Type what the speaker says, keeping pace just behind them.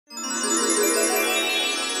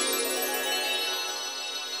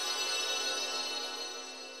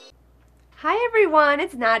Hi everyone,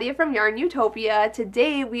 it's Nadia from YARNutopia.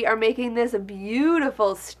 Today we are making this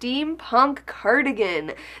beautiful steampunk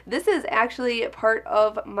cardigan. This is actually part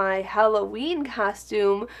of my Halloween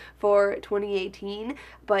costume for 2018,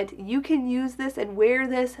 but you can use this and wear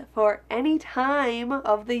this for any time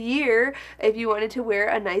of the year if you wanted to wear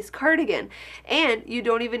a nice cardigan. And you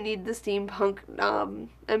don't even need the steampunk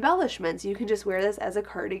embellishments. You can just wear this as a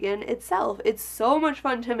cardigan itself. It's so much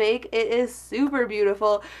fun to make. It is super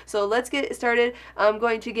beautiful. So let's get started. I'm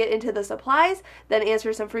going to get into the supplies, then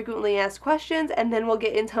answer some frequently asked questions, and then we'll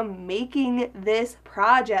get into making this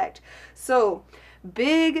project. So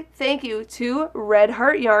big thank you to Red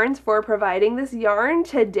Heart Yarns for providing this yarn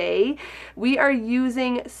today. We are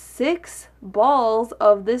using 6 balls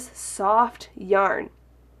of this soft yarn.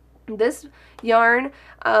 This yarn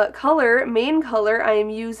main color, I am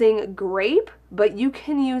using grape, but you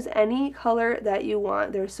can use any color that you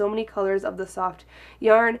want. There's so many colors of the soft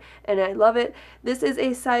yarn and I love it. This is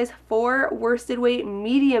a size 4 worsted weight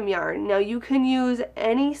medium yarn. Now you can use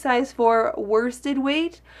any size 4 worsted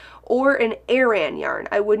weight or an Aran yarn.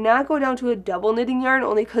 I would not go down to a double knitting yarn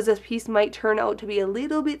only because this piece might turn out to be a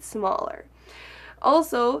little bit smaller.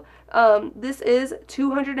 Also, this is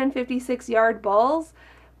 256 yard balls.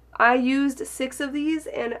 I used 6 of these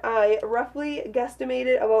and I roughly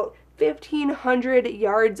guesstimated about 1,500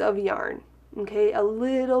 yards of yarn. Okay, a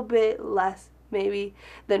little bit less maybe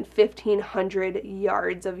than 1,500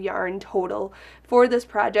 yards of yarn total for this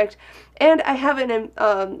project. And I have an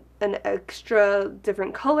extra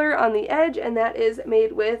different color on the edge, and that is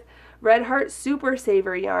made with Red Heart Super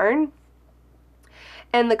Saver yarn.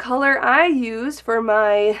 And the color I used for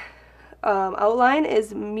my outline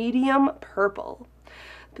is medium purple.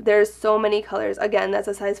 There's so many colors. Again, that's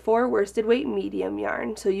a size 4 worsted weight medium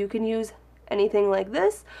yarn. So you can use anything like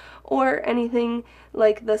this or anything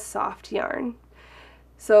like the soft yarn.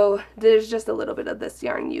 So there's just a little bit of this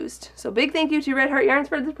yarn used. So big thank you to Red Heart Yarns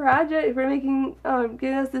for this project, for making,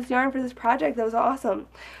 giving us this yarn for this project. That was awesome.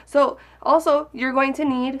 So also you're going to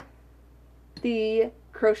need the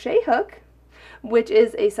crochet hook, which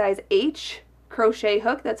is a size H crochet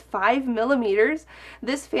hook. That's 5 millimeters.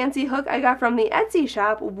 This fancy hook I got from the Etsy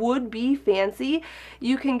shop, Would Be Fancy.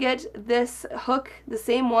 You can get this hook, the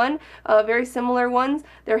same one, very similar ones.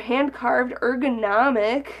 They're hand carved,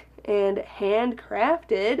 ergonomic, and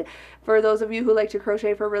handcrafted. For those of you who like to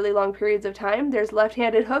crochet for really long periods of time, there's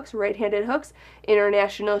left-handed hooks, right-handed hooks,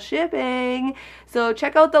 international shipping. So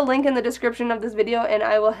check out the link in the description of this video and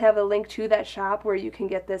I will have a link to that shop where you can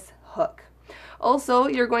get this hook. Also,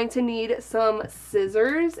 you're going to need some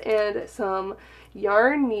scissors and some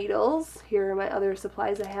yarn needles. Here are my other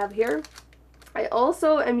supplies I have here. I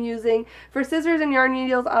also am using, for scissors and yarn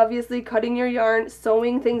needles, obviously cutting your yarn,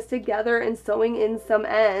 sewing things together and sewing in some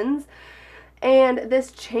ends. And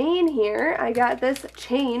this chain here, I got this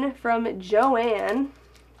chain from Joann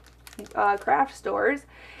craft stores,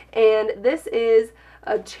 and this is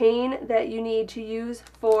a chain that you need to use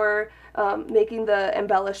for making the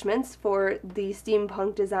embellishments for the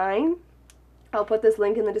steampunk design. I'll put this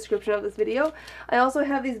link in the description of this video. I also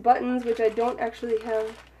have these buttons, which I don't actually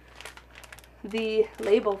have the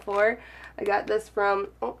label for. I got this from,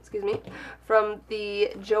 from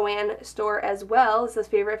the Joann store as well. It says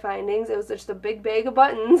favorite findings. It was just a big bag of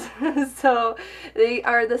buttons. So they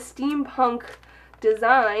are the steampunk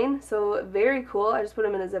design, so very cool. I just put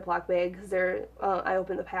them in a Ziploc bag because they're, I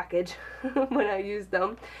opened the package when I used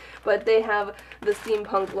them, but they have the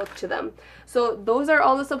steampunk look to them. So those are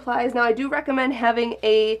all the supplies. Now I do recommend having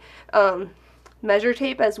a measure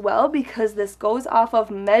tape as well, because this goes off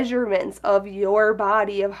of measurements of your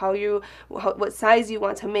body, of what size you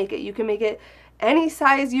want to make it. You can make it any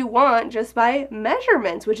size you want just by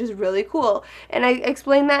measurements, which is really cool. And I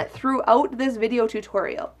explain that throughout this video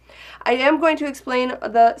tutorial. I am going to explain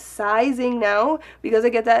the sizing now because I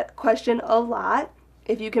get that question a lot.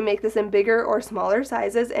 If you can make this in bigger or smaller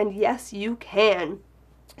sizes, and yes, you can.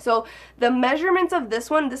 So the measurements of this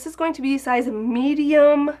one, this is going to be size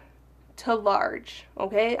medium to large,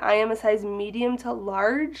 okay? I am a size medium to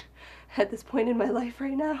large at this point in my life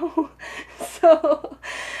right now. So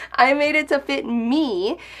I made it to fit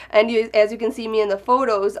me, and as you can see me in the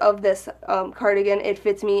photos of this cardigan, it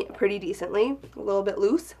fits me pretty decently. A little bit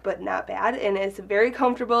loose, but not bad, and it's very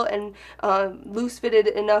comfortable and loose fitted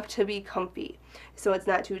enough to be comfy, so it's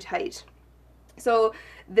not too tight. So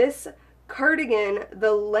this cardigan,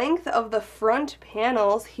 the length of the front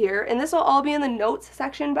panels here, and this will all be in the notes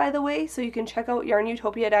section, by the way, so you can check out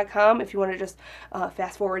yarnutopia.com if you want to just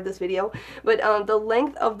fast forward this video. But the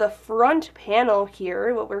length of the front panel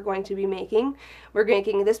here, what we're going to be making, we're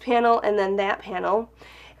making this panel and then that panel,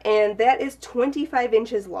 and that is 25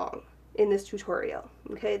 inches long. in this tutorial.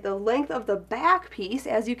 Okay, the length of the back piece,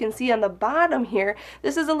 as you can see on the bottom here,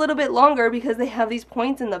 this is a little bit longer because they have these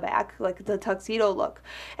points in the back, like the tuxedo look.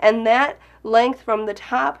 And that length from the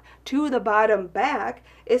top to the bottom back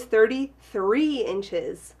is 33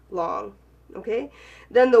 inches long. Okay,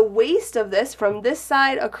 then the waist of this, from this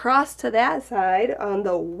side across to that side on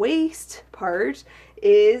the waist part,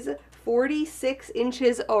 is 46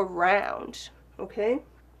 inches around. Okay,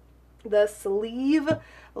 the sleeve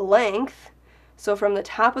length, so from the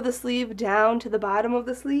top of the sleeve down to the bottom of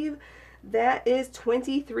the sleeve, that is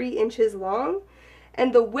 23 inches long.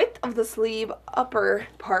 And the width of the sleeve upper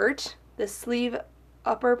part, the sleeve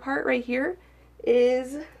upper part right here,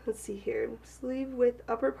 is, let's see here, sleeve width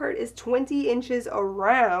upper part is 20 inches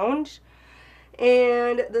around,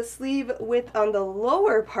 and the sleeve width on the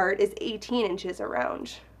lower part is 18 inches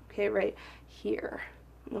around. Okay, right here.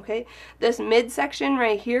 Okay, this midsection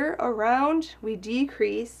right here around, we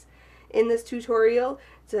decrease in this tutorial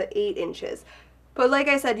to 8 inches. But like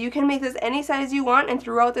I said, you can make this any size you want, and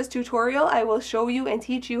throughout this tutorial I will show you and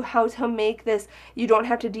teach you how to make this. You don't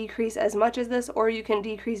have to decrease as much as this, or you can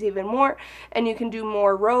decrease even more, and you can do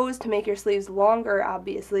more rows to make your sleeves longer,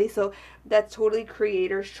 obviously, so that's totally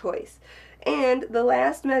creator's choice. And the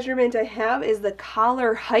last measurement I have is the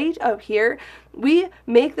collar height up here. We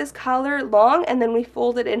make this collar long and then we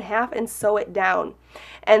fold it in half and sew it down.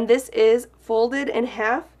 And this is folded in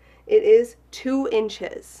half. It is 2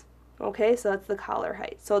 inches. Okay, so that's the collar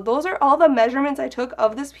height. So those are all the measurements I took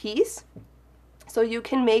of this piece. So you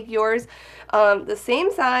can make yours the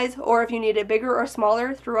same size, or if you need it bigger or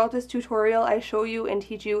smaller. Throughout this tutorial I show you and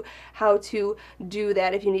teach you how to do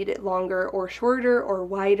that, if you need it longer or shorter or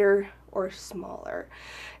wider or smaller.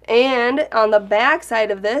 And on the back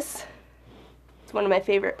side of this, it's one of my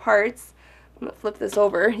favorite parts. I'm going to flip this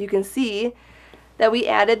over. You can see that we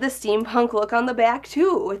added the steampunk look on the back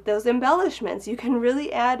too with those embellishments. You can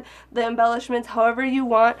really add the embellishments however you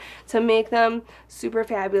want to make them super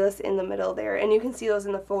fabulous in the middle there, and you can see those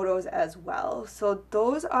in the photos as well. So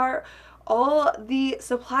those are all the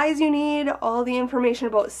supplies you need, all the information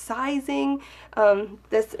about sizing.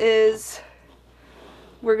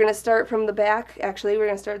 We're going to start from the back. Actually, we're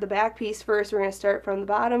going to start the back piece first. We're going to start from the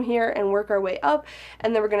bottom here and work our way up,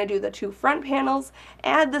 and then we're going to do the 2 front panels,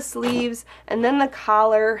 add the sleeves, and then the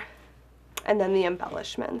collar, and then the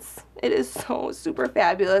embellishments. It is so super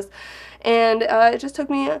fabulous, and it just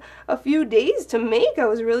took me a few days to make. I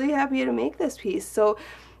was really happy to make this piece. So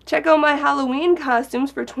check out my Halloween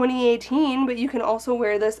costumes for 2018, but you can also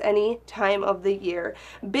wear this any time of the year.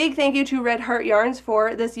 Big thank you to Red Heart Yarns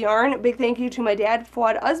for this yarn. Big thank you to my dad,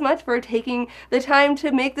 Fuad Azmat, for taking the time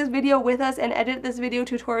to make this video with us and edit this video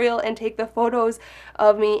tutorial and take the photos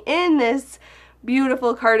of me in this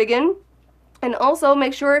beautiful cardigan. And also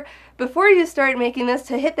make sure before you start making this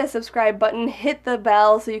to hit the subscribe button, hit the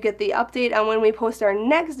bell so you get the update on when we post our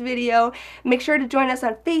next video. Make sure to join us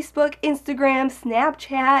on Facebook, Instagram,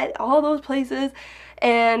 Snapchat, all those places.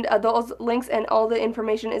 And those links and all the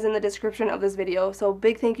information is in the description of this video. So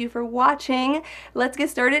big thank you for watching. Let's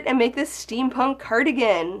get started and make this steampunk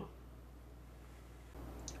cardigan.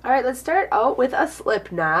 Alright, let's start out with a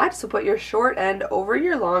slip knot. So put your short end over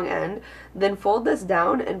your long end, then fold this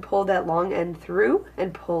down and pull that long end through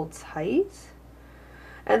and pull tight.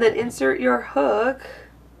 And then insert your hook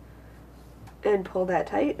and pull that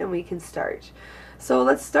tight, and we can start. So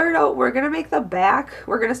let's start out, we're going to make the back,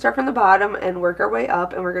 we're going to start from the bottom and work our way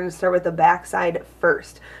up, and we're going to start with the back side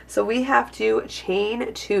first. So we have to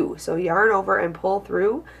chain 2. So yarn over and pull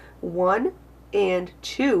through 1 and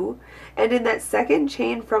 2, and in that second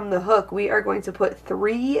chain from the hook we are going to put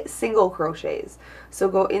 3 single crochets. So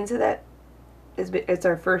go into that, it's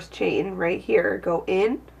our first chain right here, go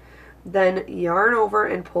in, then yarn over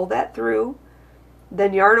and pull that through,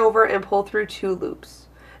 then yarn over and pull through 2 loops,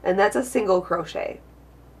 and that's a single crochet.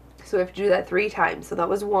 So we have to do that 3 times. So that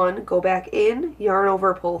was 1, go back in, yarn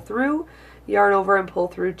over, pull through, yarn over and pull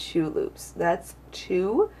through 2 loops. That's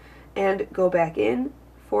 2, and go back in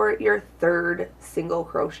for your 3rd single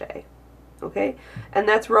crochet. Okay, and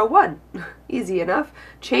that's row 1. Easy enough.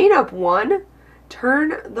 Chain up 1,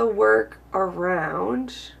 turn the work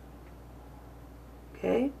around,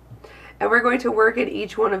 okay, and we're going to work in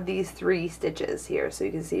each one of these 3 stitches here. So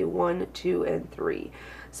you can see 1, 2, and 3.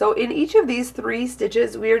 So in each of these 3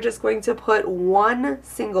 stitches we are just going to put 1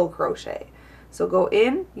 single crochet. So go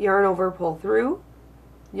in, yarn over, pull through,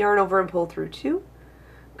 yarn over and pull through 2,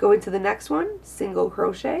 go into the next one, single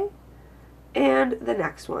crochet, and the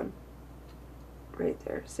next one right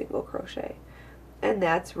there, single crochet, and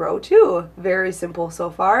that's row 2. Very simple so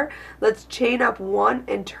far. Let's chain up 1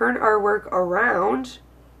 and turn our work around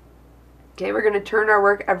Okay, we're going to turn our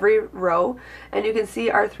work every row, and you can see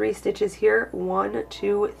our 3 stitches here, 1,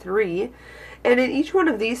 2, 3. And in each one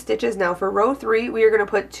of these stitches now, for row 3, we are going to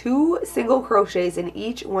put 2 single crochets in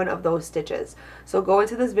each one of those stitches. So go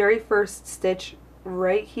into this very first stitch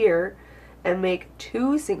right here and make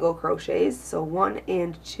 2 single crochets, so 1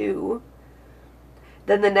 and 2.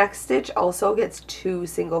 Then the next stitch also gets 2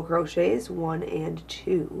 single crochets, 1 and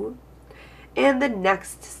 2. And the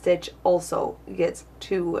next stitch also gets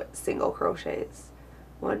 2 single crochets,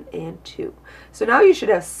 1 and 2. So now you should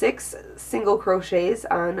have 6 single crochets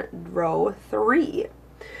on row 3.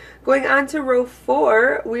 Going on to row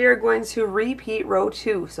 4, we are going to repeat row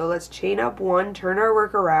 2. So let's chain up 1, turn our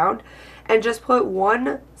work around, and just put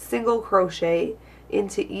 1 single crochet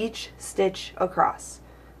into each stitch across.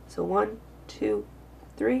 So 1, 2,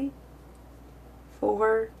 3,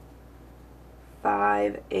 4,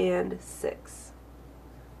 5, and 6.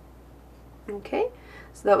 Okay,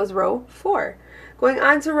 so that was row 4. Going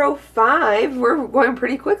on to row 5, we're going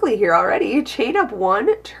pretty quickly here already. Chain up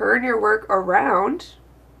 1, turn your work around,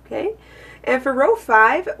 okay? And for row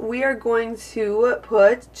 5, we are going to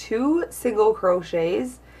put 2 single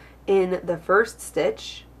crochets in the first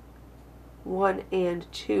stitch, 1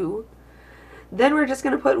 and 2. Then we're just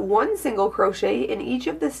going to put 1 single crochet in each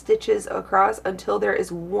of the stitches across until there is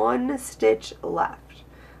 1 stitch left.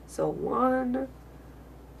 So 1,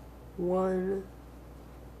 1,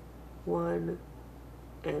 1,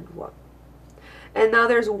 and 1. And now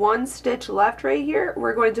there's 1 stitch left right here.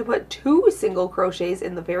 We're going to put 2 single crochets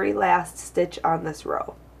in the very last stitch on this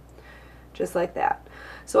row. Just like that.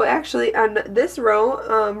 So actually on this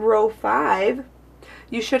row, row 5,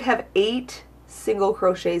 you should have 8 single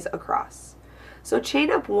crochets across. So chain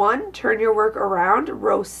up 1, turn your work around.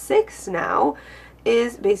 Row 6 now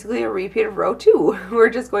is basically a repeat of row 2. We're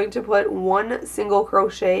just going to put 1 single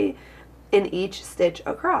crochet in each stitch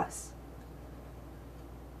across.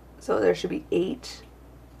 So there should be 8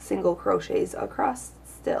 single crochets across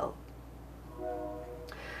still.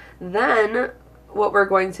 Then what we're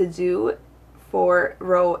going to do for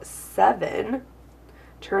row 7,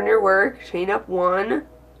 turn your work, chain up 1.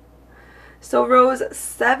 So rows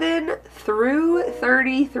 7 through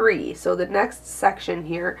 33, so the next section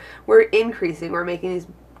here, we're increasing, we're making these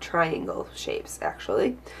triangle shapes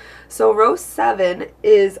actually. So row 7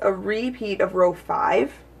 is a repeat of row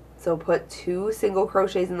 5, so put 2 single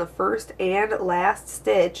crochets in the first and last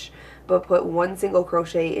stitch, but put 1 single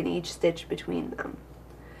crochet in each stitch between them.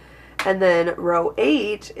 And then row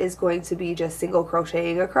 8 is going to be just single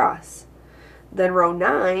crocheting across. Then row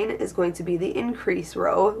 9 is going to be the increase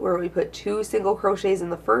row, where we put 2 single crochets in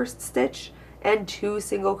the first stitch and 2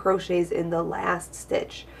 single crochets in the last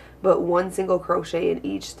stitch, but 1 single crochet in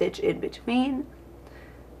each stitch in between.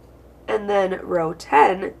 And then row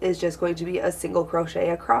 10 is just going to be a single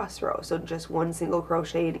crochet across row, so just 1 single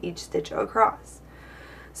crochet in each stitch across.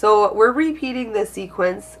 So we're repeating this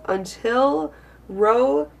sequence until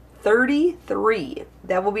row 33.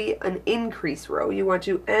 That will be an increase row. You want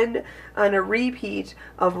to end on a repeat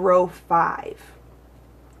of row 5,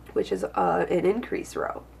 which is an increase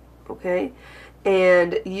row, okay?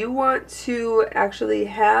 And you want to actually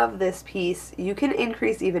have this piece, you can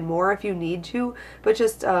increase even more if you need to, but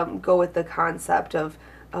just go with the concept of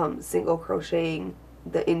single crocheting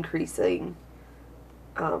the increasing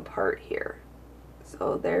part here.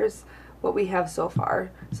 So there's what we have so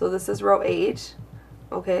far. So this is row 8.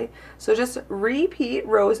 Okay, so just repeat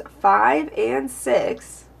rows 5 and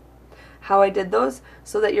 6, how I did those,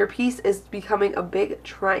 so that your piece is becoming a big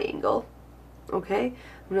triangle. Okay,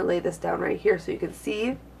 I'm going to lay this down right here so you can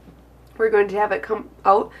see. We're going to have it come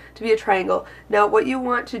out to be a triangle. Now what you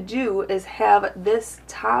want to do is have this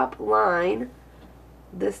top line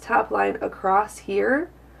across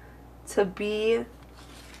here to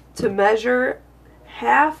measure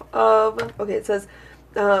half of, okay, it says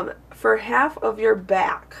for half of your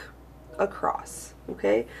back across,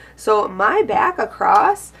 okay? So my back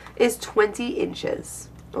across is 20 inches,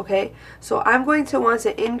 okay? So I'm going to want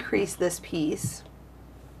to increase this piece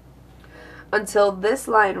until this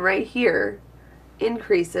line right here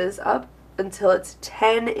increases up until it's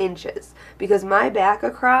 10 inches, because my back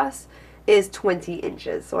across is 20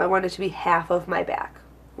 inches. So I want it to be half of my back.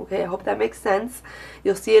 Okay, I hope that makes sense.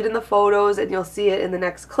 You'll see it in the photos and you'll see it in the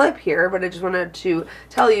next clip here, but I just wanted to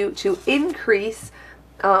tell you to increase,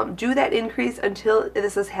 do that increase until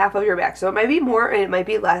this is half of your back. So it might be more and it might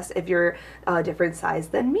be less if you're a different size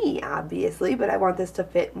than me, obviously, but I want this to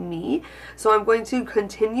fit me. So I'm going to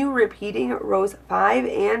continue repeating rows 5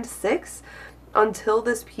 and 6 until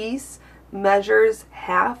this piece measures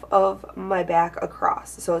half of my back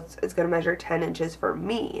across. So it's going to measure 10 inches for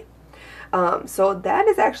me. So that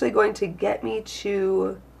is actually going to get me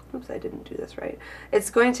to, oops, I didn't do this right. It's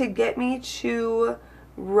going to get me to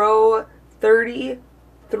row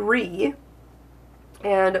 33.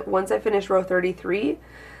 And once I finish row 33,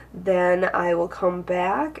 then I will come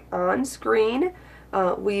back on screen.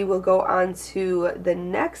 We will go on to the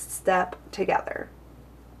next step together.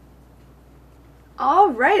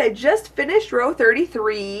 Alright, I just finished row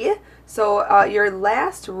 33. So your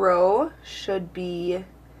last row should be,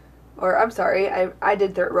 or I'm sorry, I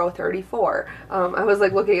did row 34. I was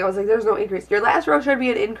like looking, I was like, there's no increase. Your last row should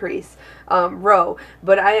be an increase row,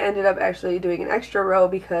 but I ended up actually doing an extra row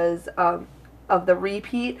because of the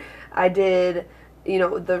repeat. I did, you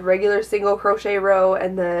know, the regular single crochet row,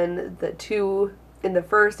 and then the 2 in the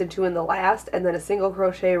first and 2 in the last, and then a single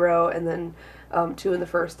crochet row, and then 2 in the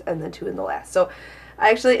first and then 2 in the last. So I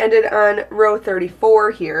actually ended on row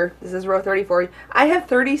 34 here. This is row 34. I have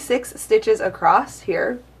 36 stitches across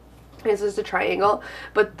here. This is a triangle,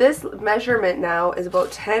 but this measurement now is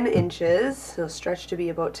about 10 inches. So stretch to be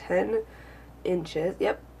about 10 inches.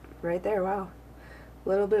 Yep, right there. Wow, a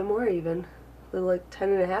little bit more even. Like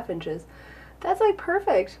 10.5 inches. That's like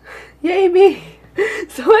perfect. Yay me.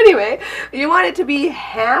 So anyway, you want it to be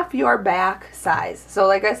half your back size. So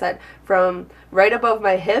like I said, from right above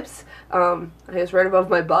my hips, I guess right above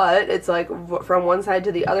my butt, it's like from one side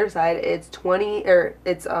to the other side, it's 20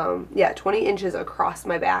 inches across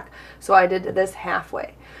my back. So I did this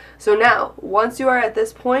halfway. So now, once you are at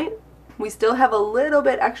this point, we still have a little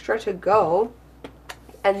bit extra to go.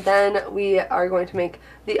 And then we are going to make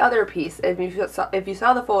the other piece. If you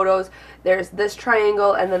saw the photos, there's this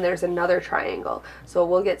triangle and then there's another triangle. So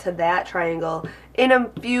we'll get to that triangle in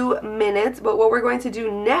a few minutes. But what we're going to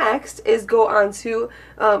do next is go on to,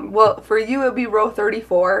 well, for you it would be row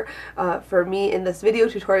 34. For me in this video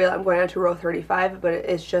tutorial, I'm going on to row 35, but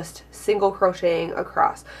it's just single crocheting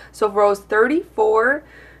across. So for rows 34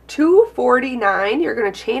 to 49, you're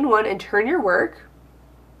going to chain 1 and turn your work.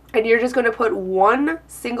 And you're just going to put 1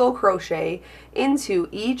 single crochet into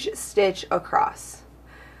each stitch across.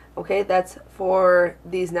 Okay, that's for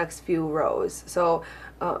these next few rows. So,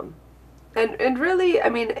 and really, I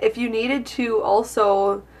mean, if you needed to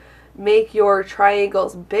also make your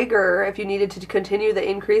triangles bigger, if you needed to continue the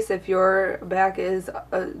increase, if your back is,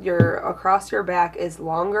 across your back is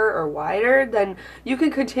longer or wider, then you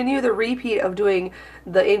can continue the repeat of doing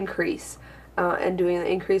the increase, and doing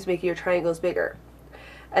the increase, making your triangles bigger.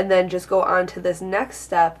 And then just go on to this next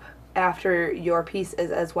step after your piece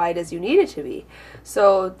is as wide as you need it to be.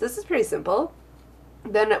 So this is pretty simple.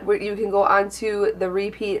 Then you can go on to the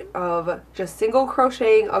repeat of just single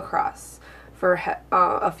crocheting across for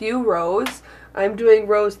a few rows. I'm doing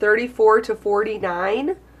rows 34 to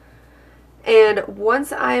 49. And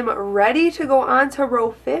once I'm ready to go on to row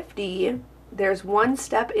 50, there's 1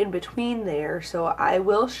 step in between there. So I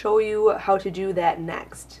will show you how to do that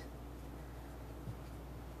next.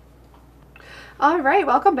 Alright,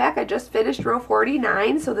 welcome back. I just finished row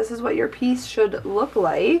 49, so this is what your piece should look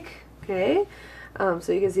like. Okay,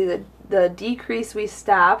 so you can see the decrease we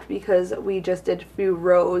stopped because we just did a few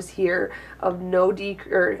rows here of no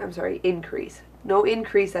increase. No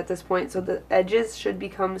increase at this point, so the edges should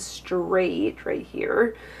become straight right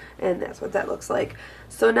here, and that's what that looks like.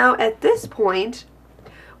 So now at this point,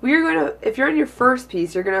 we are going to, if you're on your first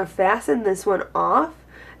piece, you're going to fasten this one off.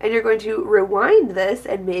 And you're going to rewind this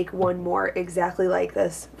and make 1 more exactly like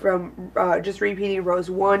this from just repeating rows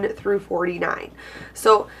 1 through 49.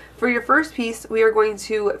 So for your first piece, we are going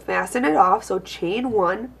to fasten it off, so chain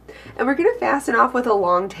 1. And we're going to fasten off with a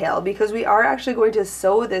long tail because we are actually going to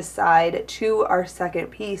sew this side to our second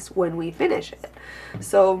piece when we finish it.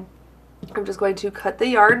 So I'm just going to cut the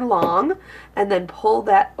yarn long and then pull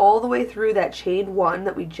that all the way through that chain 1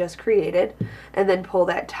 that we just created, and then pull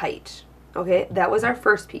that tight. Okay, that was our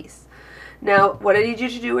first piece. Now, what I need you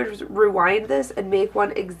to do is rewind this and make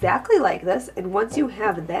 1 exactly like this. And once you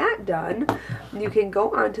have that done, you can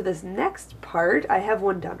go on to this next part. I have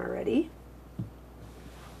 1 done already.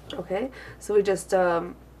 Okay, so we just,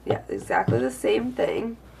 yeah, exactly the same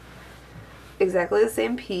thing. Exactly the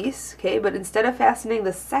same piece, okay? But instead of fastening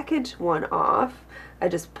the second one off, I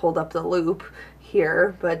just pulled up the loop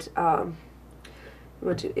here, but you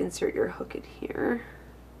want to insert your hook in here.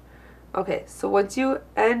 Okay, so once you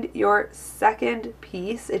end your second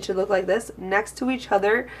piece, it should look like this, next to each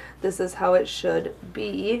other. This is how it should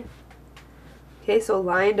be. Okay, so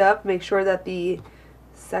lined up, make sure that the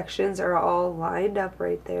sections are all lined up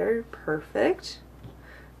right there. Perfect.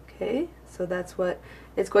 Okay, so that's what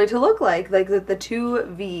it's going to look like the 2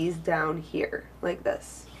 V's down here, like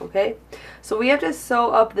this. Okay, so we have to sew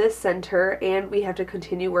up this center and we have to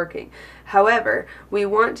continue working. However, we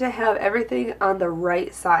want to have everything on the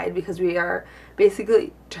right side because we are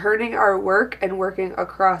basically turning our work and working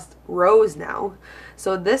across rows now.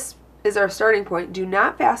 So this is our starting point. Do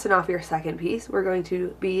not fasten off your second piece. We're going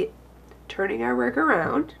to be turning our work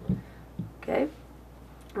around. Okay,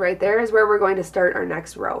 right there is where we're going to start our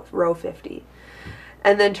next row, row 50.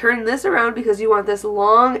 And then turn this around because you want this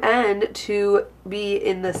long end to be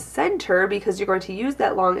in the center because you're going to use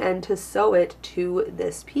that long end to sew it to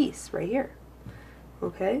this piece right here.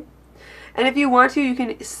 Okay? And if you want to, you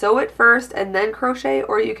can sew it first and then crochet,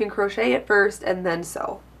 or you can crochet it first and then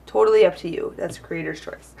sew. Totally up to you. That's creator's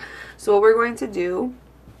choice. So what we're going to do,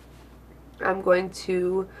 I'm going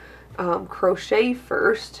to crochet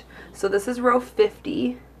first. So this is row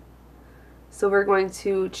 50. So we're going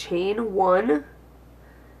to chain 1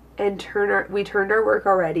 and we turned our work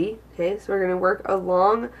already. Okay, so we're going to work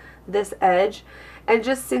along this edge and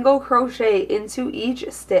just single crochet into each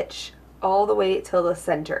stitch all the way till the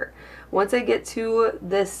center. Once I get to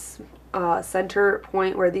this center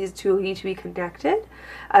point where these two need to be connected,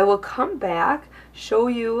 I will come back, show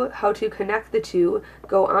you how to connect the two,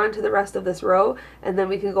 go on to the rest of this row, and then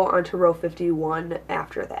we can go on to row 51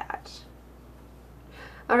 after that.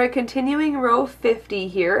 Alright, continuing row 50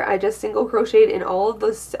 here, I just single crocheted in all of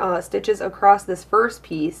those stitches across this first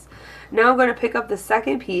piece. Now I'm going to pick up the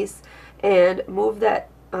second piece and move that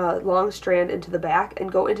long strand into the back and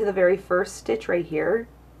go into the very first stitch right here.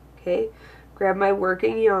 Okay, grab my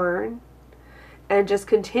working yarn and just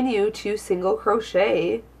continue to single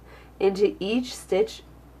crochet into each stitch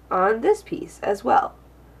on this piece as well,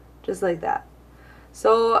 just like that.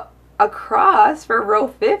 So across for row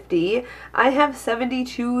 50, I have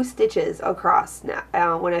 72 stitches across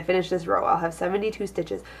now. When I finish this row, I'll have 72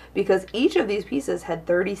 stitches because each of these pieces had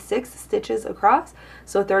 36 stitches across.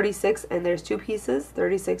 So 36, and there's two pieces,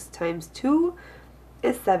 36 times 2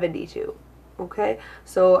 is 72. Okay,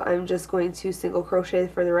 so I'm just going to single crochet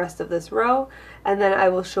for the rest of this row, and then I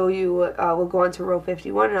will show you, we'll go on to row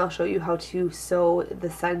 51 and I'll show you how to sew the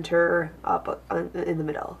center up in the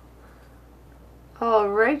middle.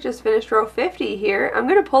 Alright, just finished row 50 here. I'm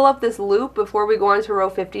going to pull up this loop before we go on to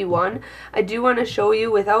row 51. I do want to show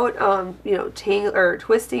you without, you know,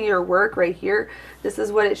 twisting your work right here. This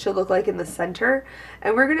is what it should look like in the center.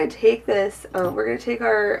 And we're going to take this, we're going to take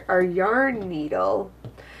our yarn needle,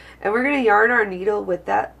 and we're going to yarn our needle with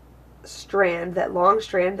that strand, that long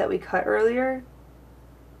strand that we cut earlier.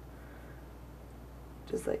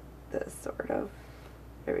 Just like this, sort of.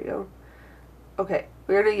 There we go. Okay,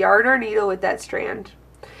 we're going to yarn our needle with that strand,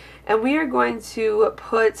 and we are going to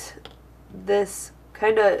put this,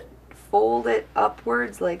 kind of fold it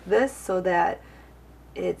upwards like this so that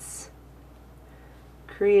it's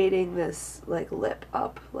creating this like lip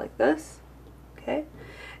up like this. Okay,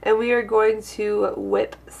 and we are going to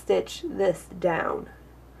whip stitch this down.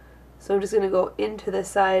 So I'm just going to go into this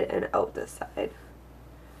side and out this side.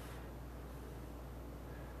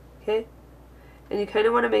 Okay. And you kind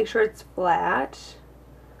of want to make sure it's flat.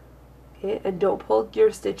 Okay, and don't pull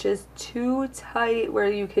your stitches too tight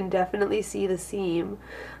where you can definitely see the seam.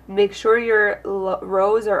 Make sure your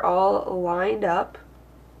rows are all lined up.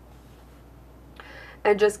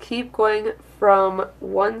 And just keep going from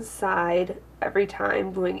one side every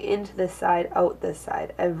time, going into this side, out this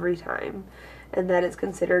side every time. And that is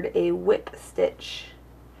considered a whip stitch.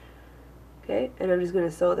 Okay, and I'm just going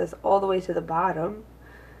to sew this all the way to the bottom.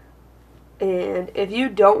 And if you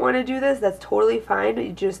don't want to do this, that's totally fine.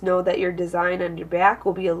 You just know that your design on your back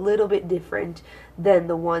will be a little bit different than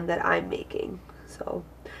the one that I'm making. So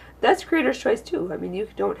that's creator's choice too. I mean, you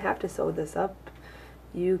don't have to sew this up.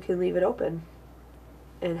 You can leave it open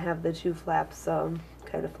and have the two flaps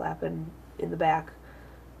kind of flapping in the back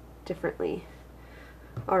differently.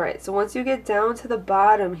 Alright, so once you get down to the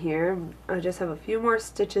bottom here, I just have a few more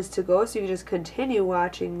stitches to go, so you can just continue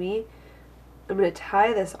watching me. I'm going to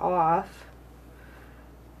tie this off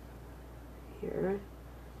here.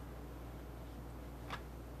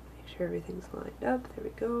 Make sure everything's lined up. There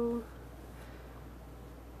we go.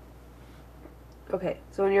 Okay,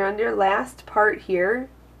 so when you're on your last part here,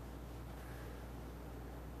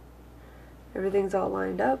 everything's all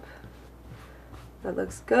lined up. That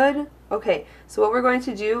looks good. Okay, so what we're going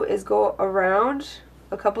to do is go around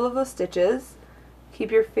a couple of those stitches.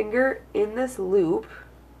 Keep your finger in this loop.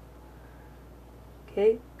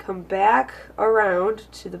 Okay, come back around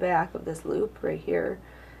to the back of this loop right here,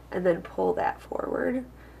 and then pull that forward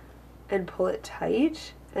and pull it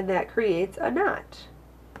tight, and that creates a knot.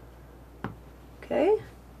 Okay,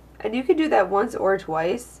 and you can do that once or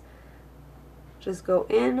twice. Just go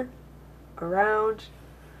in, around,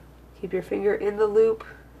 Keep your finger in the loop,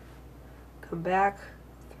 come back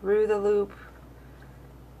through the loop,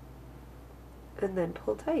 and then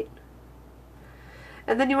pull tight.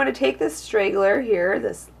 And then you want to take this straggler here,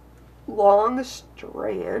 this long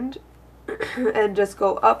strand, and just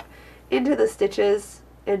go up into the stitches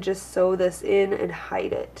and just sew this in and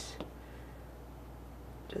hide it.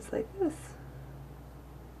 Just like this.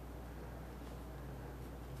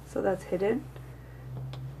 So that's hidden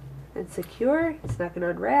and secure. It's not going to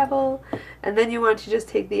unravel. And then you want to just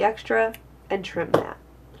take the extra and trim that.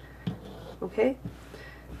 Okay?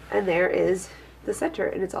 And there is the center,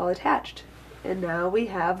 and it's all attached. And now we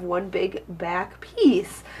have one big back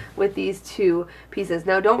piece with these two pieces.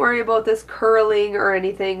 Now don't worry about this curling or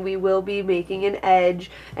anything. We will be making an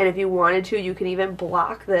edge, and if you wanted to, you can even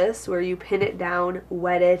block this where you pin it down,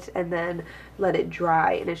 wet it, and then let it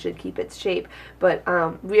dry, and it should keep its shape. But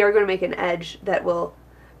we are going to make an edge that will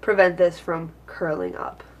prevent this from curling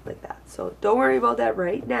up like that. So don't worry about that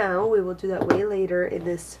right now. We will do that way later in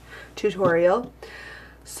this tutorial.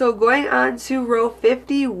 So going on to row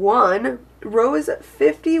 51, rows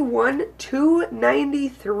 51 to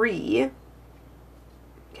 93.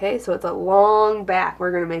 Okay, so it's a long back.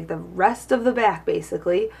 We're going to make the rest of the back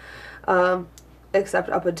basically, except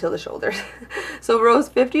up until the shoulders. So rows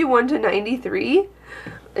 51 to 93,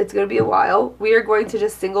 it's going to be a while. We are going to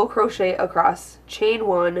just single crochet across, chain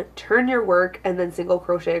one, turn your work, and then single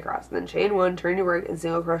crochet across, and then chain one, turn your work, and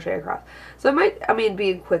single crochet across. So it might,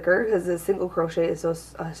 be quicker because the single crochet is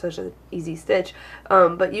such an easy stitch,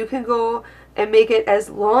 but you can go and make it as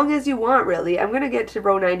long as you want, really. I'm going to get to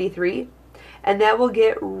row 93, and that will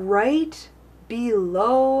get right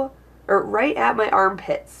below, or right at my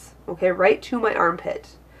armpits, okay, right to my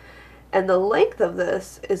armpit. And the length of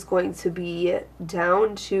this is going to be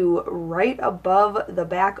down to right above the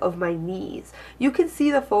back of my knees. You can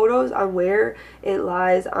see the photos on where it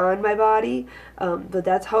lies on my body, but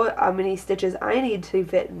that's how many stitches I need to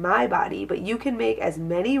fit my body. But you can make as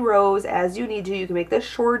many rows as you need to. You can make this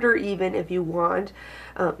shorter even if you want,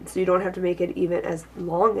 so you don't have to make it even as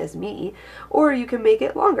long as me, or you can make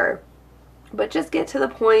it longer. But just get to the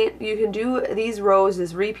point. You can do these rows,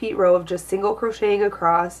 this repeat row of just single crocheting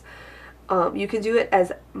across. You can do it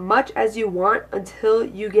as much as you want until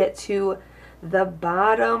you get to the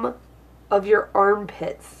bottom of your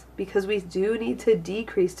armpits, because we do need to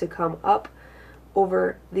decrease to come up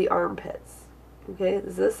over the armpits. Okay,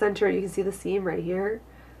 this is the center. You can see the seam right here.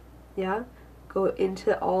 Yeah, go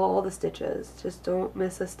into all the stitches. Just don't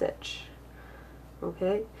miss a stitch.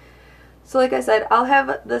 Okay, so like I said, I'll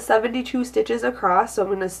have the 72 stitches across, so I'm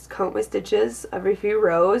going to count my stitches every few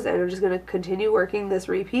rows, and I'm just going to continue working this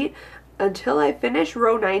repeat until I finish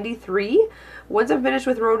row 93. Once I'm finished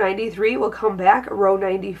with row 93, we'll come back. Row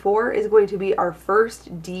 94 is going to be our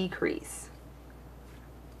first decrease.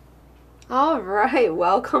 Alright,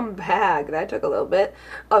 welcome back. That took a little bit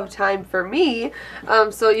of time for me.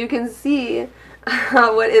 So you can see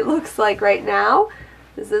what it looks like right now.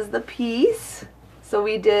 This is the piece. So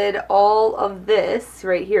we did all of this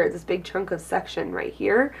right here, this big chunk of section right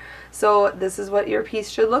here. So this is what your piece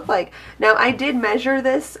should look like. Now I did measure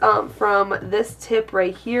this from this tip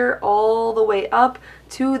right here all the way up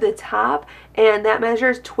to the top, and that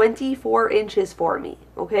measures 24 inches for me,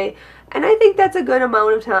 okay? And I think that's a good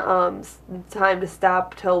amount of time to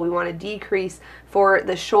stop till we want to decrease for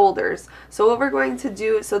the shoulders. So what we're going to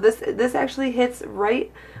do, so this actually hits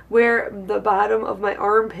right where the bottom of my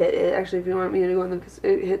armpit is. Actually, if you want me to go in the,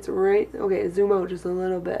 it hits right, okay, zoom out just a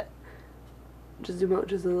little bit. Just zoom out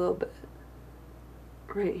just a little bit.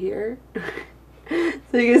 Right here.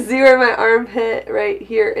 So you can see where my armpit right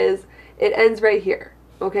here is. It ends right here,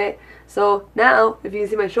 okay? So now, if you can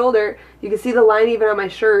see my shoulder, you can see the line even on my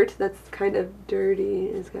shirt. That's kind of dirty.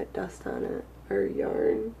 It's got dust on it, or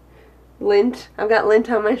yarn. Lint. I've got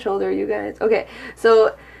lint on my shoulder, you guys. Okay,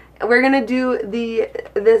 so we're gonna do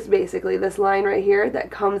this basically, this line right here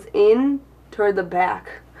that comes in toward the back.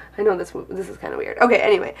 I know this is kind of weird. Okay,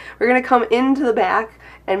 anyway, we're gonna come into the back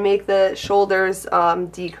and make the shoulders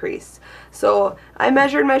decrease. So I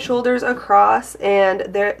measured my shoulders across, and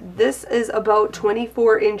this is about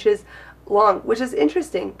 24 inches long, which is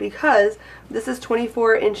interesting because this is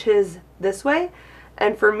 24 inches this way,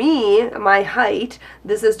 and for me, my height,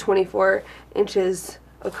 this is 24 inches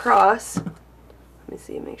across. Let me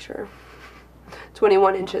see, make sure.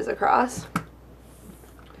 21 inches across.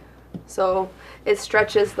 So it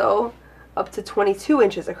stretches though up to 22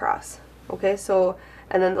 inches across. Okay, so,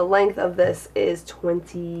 and then the length of this is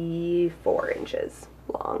 24 inches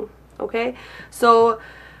long. Okay, so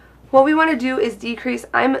what we want to do is decrease.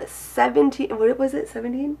 I'm 17, what was it,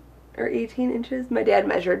 17? or 18 inches. My dad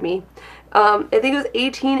measured me. I think it was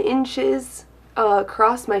 18 inches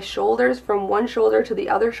across my shoulders from one shoulder to the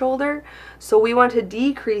other shoulder. So we want to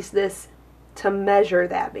decrease this to measure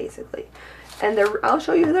that basically. And I'll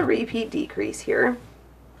show you the repeat decrease here.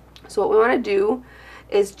 So what we want to do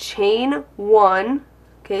is chain 1.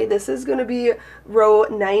 Okay, this is going to be row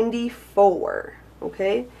 94.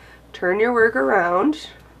 Okay, turn your work around.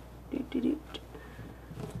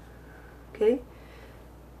 Okay,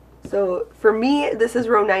 so for me this is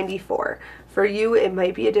row 94. For you it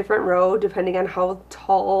might be a different row depending on how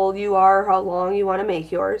tall you are, how long you want to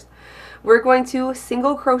make yours. We're going to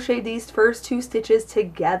single crochet these first 2 stitches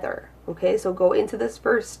together. Okay, so go into this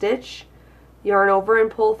first stitch, yarn over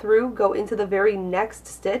and pull through, go into the very next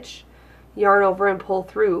stitch, yarn over and pull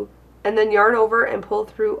through, and then yarn over and pull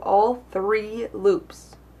through all 3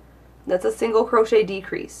 loops. That's a single crochet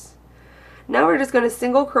decrease. Now we're just going to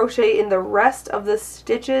single crochet in the rest of the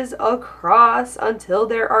stitches across until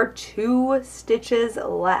there are 2 stitches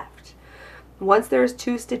left. Once there's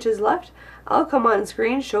 2 stitches left, I'll come on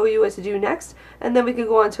screen, show you what to do next, and then we can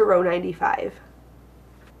go on to row 95.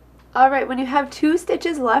 Alright, when you have 2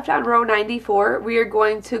 stitches left on row 94, we are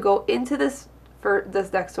going to go into this for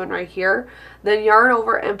this next one right here, then yarn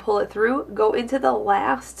over and pull it through, go into the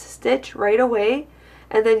last stitch right away,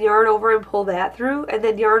 and then yarn over and pull that through, and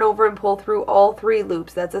then yarn over and pull through all 3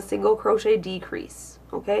 loops. That's a single crochet decrease.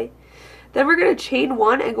 Okay, then we're going to chain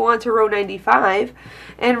 1 and go on to row 95,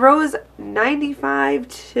 and rows 95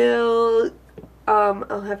 till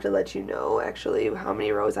I'll have to let you know actually how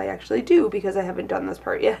many rows I actually do because I haven't done this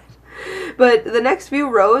part yet. But the next few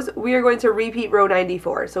rows we are going to repeat row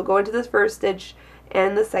 94. So go into this first stitch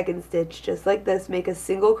and the second stitch just like this, make a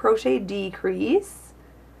single crochet decrease,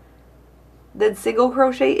 then single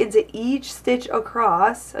crochet into each stitch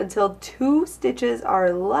across until 2 stitches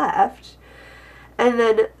are left, and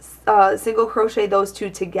then single crochet those 2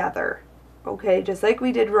 together. Okay, just like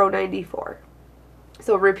we did row 94.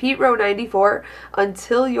 So repeat row 94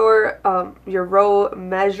 until your row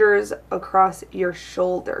measures across your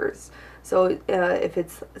shoulders. So if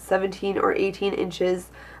it's 17 or 18 inches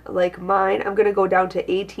like mine, I'm going to go down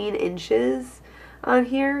to 18 inches on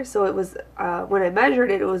here. So it was, when I measured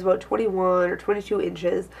it, it was about 21 or 22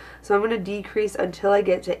 inches. So I'm going to decrease until I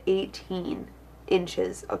get to 18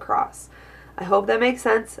 inches across. I hope that makes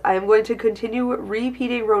sense. I am going to continue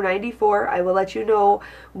repeating row 94. I will let you know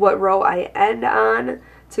what row I end on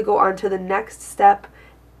to go on to the next step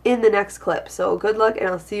in the next clip. So good luck, and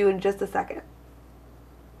I'll see you in just a second.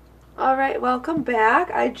 Alright, welcome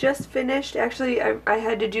back. I just finished, actually I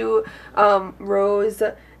had to do rows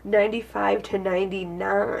 95 to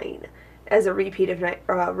 99 as a repeat of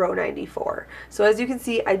row 94. So as you can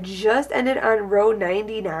see, I just ended on row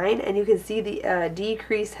 99, and you can see the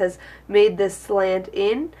decrease has made this slant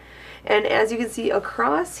in. And as you can see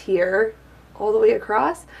across here, all the way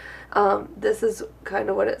across, this is kind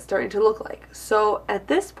of what it's starting to look like. So at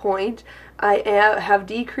this point, I have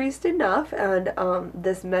decreased enough, and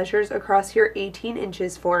this measures across here 18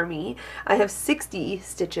 inches for me. I have 60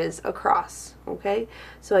 stitches across, okay?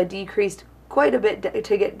 So I decreased quite a bit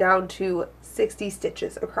to get down to 60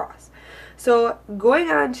 stitches across. So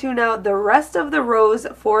going on to now the rest of the rows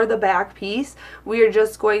for the back piece, we are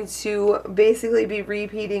just going to basically be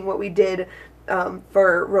repeating what we did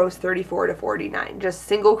for rows 34 to 49. Just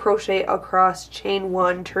single crochet across, chain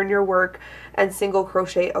 1, turn your work, and single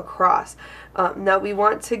crochet across. Now we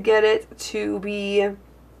want to get it to be,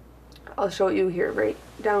 I'll show you here, right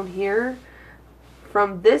down here,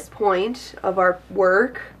 from this point of our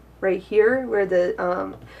work, right here where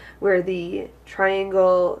the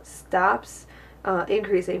triangle stops,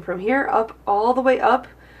 increasing from here up all the way up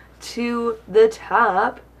to the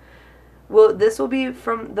top. Well, this will be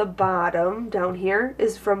from the bottom. Down here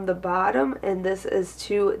is from the bottom, and this is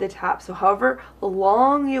to the top. So however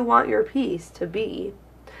long you want your piece to be,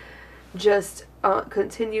 just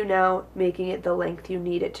continue now making it the length you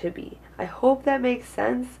need it to be. I hope that makes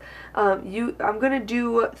sense. I'm going to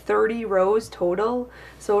do 30 rows total.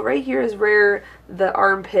 So right here is where the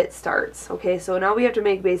armpit starts. Okay, so now we have to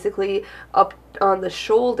make basically up on the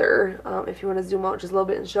shoulder, if you want to zoom out just a little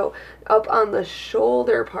bit and show, up on the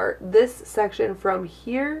shoulder part, this section from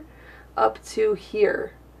here up to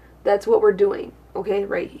here. That's what we're doing. Okay,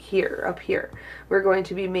 right here, up here. We're going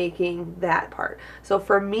to be making that part. So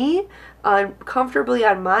for me, comfortably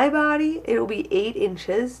on my body, it'll be 8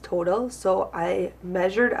 inches total. So I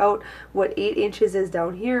measured out what 8 inches is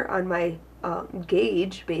down here on my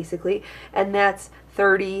gauge, basically, and that's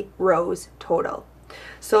 30 rows total.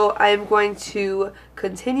 So I'm going to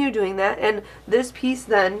continue doing that, and this piece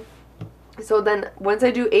then So then once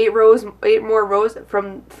I do 8 more rows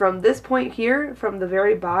from this point here, from the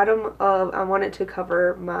very bottom of, I want it to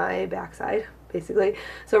cover my backside basically.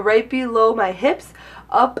 So right below my hips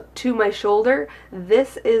up to my shoulder,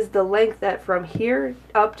 this is the length that from here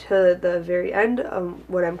up to the very end of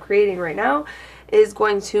what I'm creating right now is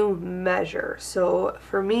going to measure. So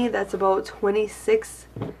for me that's about 26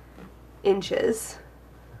 inches.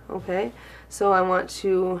 Okay, so I want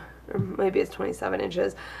to, or maybe it's 27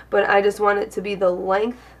 inches, but I just want it to be the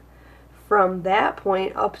length from that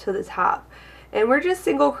point up to the top. And we're just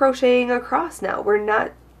single crocheting across now. We're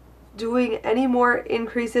not doing any more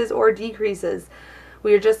increases or decreases.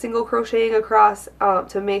 We are just single crocheting across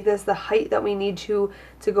to make this the height that we need to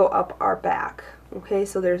go up our back. Okay,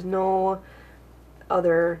 so there's no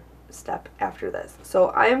other step after this. So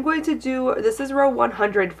I am going to do, this is row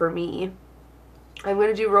 100 for me. I'm going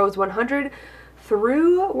to do rows 100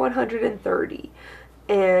 through 130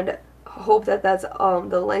 and hope that that's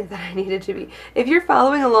the length that I need it to be. If you're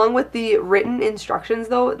following along with the written instructions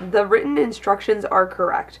though, the written instructions are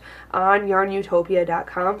correct on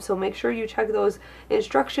YARNutopia.com, so make sure you check those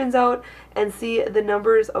instructions out and see the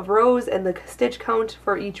numbers of rows and the stitch count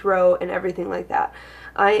for each row and everything like that.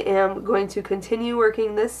 I am going to continue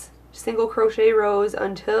working this single crochet rows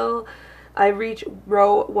until I reach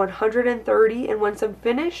row 130, and once I'm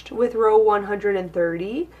finished with row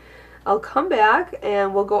 130, I'll come back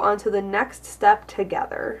and we'll go on to the next step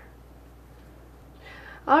together.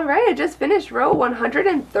 Alright, I just finished row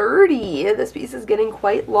 130. This piece is getting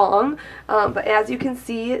quite long, but as you can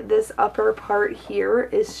see, this upper part here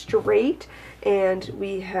is straight, and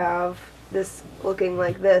we have this looking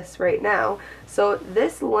like this right now. So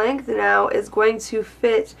this length now is going to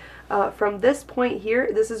fit from this point here.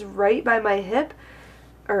 This is right by my hip,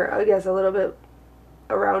 or I guess a little bit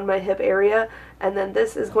around my hip area, and then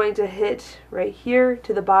this is going to hit right here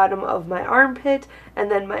to the bottom of my armpit,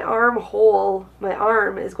 and then my armhole, my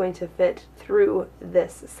arm is going to fit through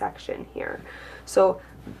this section here. So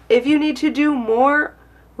if you need to do more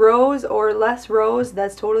rows or less rows,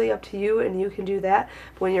 that's totally up to you, and you can do that.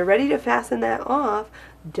 But when you're ready to fasten that off,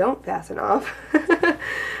 don't fasten off.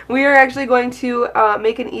 We are actually going to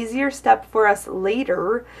make an easier step for us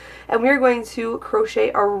later, and we're going to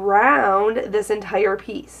crochet around this entire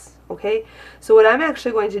piece. Okay, so what I'm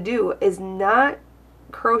actually going to do is not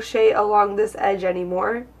crochet along this edge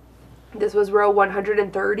anymore. This was row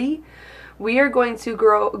 130. We are going to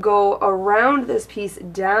go around this piece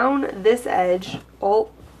down this edge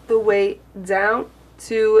all the way down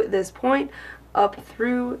to this point, up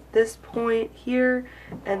through this point here,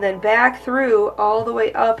 and then back through all the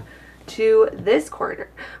way up to this corner.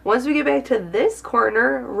 Once we get back to this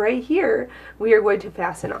corner right here, we are going to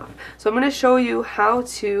fasten off. So I'm going to show you how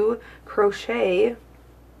to crochet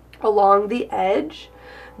along the edge,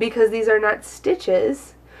 because these are not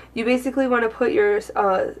stitches. You basically want to put your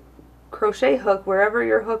crochet hook wherever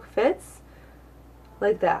your hook fits,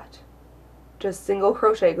 like that. Just single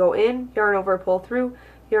crochet, go in, yarn over, pull through,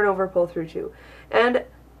 yarn over, pull through two. And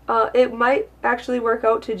it might actually work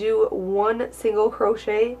out to do one single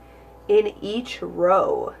crochet in each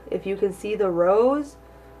row. If you can see the rows,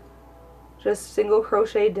 just single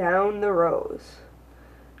crochet down the rows,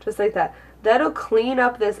 just like that. That'll clean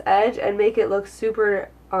up this edge and make it look super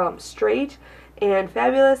straight and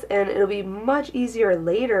fabulous, and it'll be much easier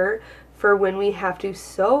later for when we have to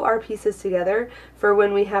sew our pieces together, for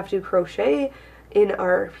when we have to crochet in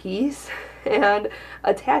our piece and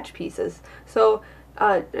attach pieces, so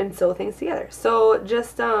and sew things together. So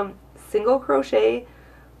just single crochet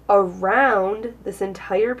around this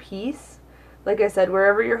entire piece. Like I said,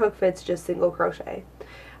 wherever your hook fits, just single crochet.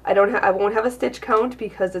 I won't have a stitch count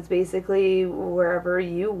because it's basically wherever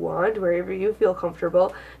you want, wherever you feel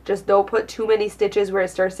comfortable. Just don't put too many stitches where it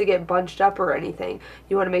starts to get bunched up or anything.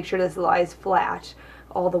 You want to make sure this lies flat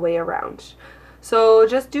all the way around. So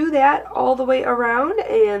just do that all the way around,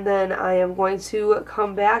 and then I am going to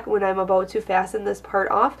come back when I'm about to fasten this part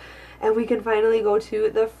off, and we can finally go to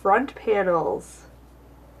the front panels.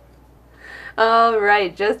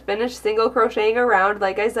 Alright, just finished single crocheting around.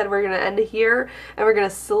 Like I said, we're going to end here, and we're going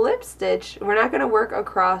to slip stitch. We're not going to work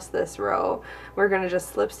across this row. We're going to just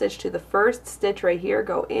slip stitch to the first stitch right here,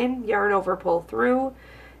 go in, yarn over, pull through,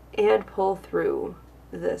 and pull through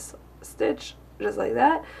this stitch, just like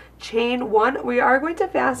that. Chain one. We are going to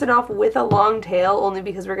fasten off with a long tail, only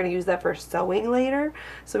because we're going to use that for sewing later.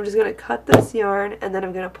 So I'm just going to cut this yarn, and then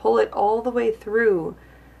I'm going to pull it all the way through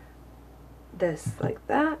this like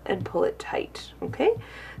that and pull it tight. Okay,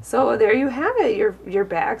 so there you have it. Your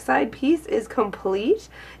backside piece is complete.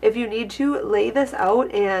 If you need to lay this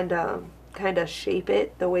out and kind of shape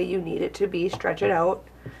it the way you need it to be, stretch it out,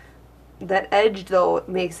 That edge though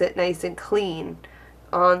makes it nice and clean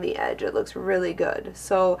on the edge. It looks really good.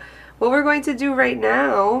 So what we're going to do right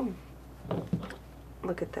now,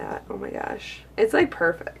 look at that, oh my gosh, it's like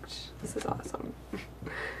perfect. This is awesome.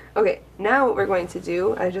 Okay, now what we're going to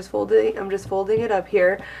do, I'm just folding it up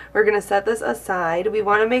here. We're going to set this aside. We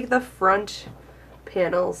want to make the front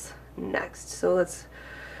panels next. So let's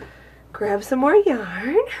grab some more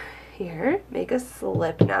yarn. Here, make a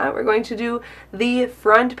slip knot. We're going to do the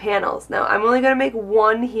front panels. Now I'm only going to make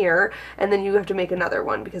one here, and then you have to make another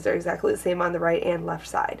one because they're exactly the same on the right and left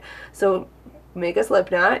side. So make a slip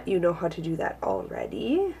knot. You know how to do that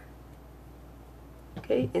already.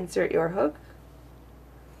 Okay, insert your hook.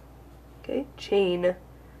 Okay, chain,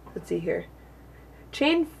 let's see here,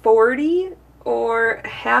 chain 40 or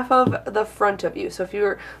half of the front of you. So if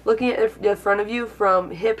you're looking at the front of you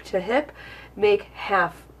from hip to hip, make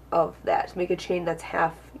half of that. Make a chain that's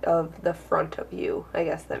half of the front of you. I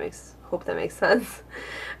guess that makes, hope that makes sense.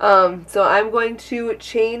 So I'm going to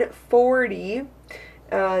chain 40,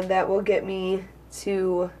 that will get me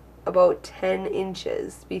to about 10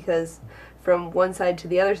 inches because from one side to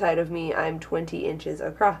the other side of me, I'm 20 inches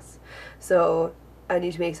across. So I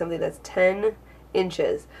need to make something that's 10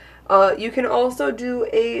 inches. You can also do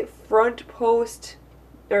a front post,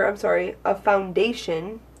 or I'm sorry, a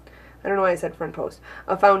foundation. I don't know why I said front post.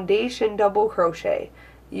 A foundation double crochet.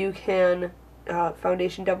 You can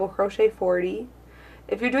foundation double crochet 40.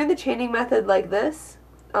 If you're doing the chaining method like this,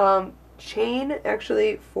 chain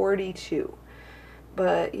actually 42.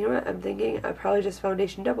 But you know what, I'm thinking I probably just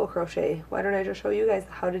foundation double crochet. Why don't I just show you guys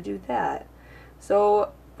how to do that?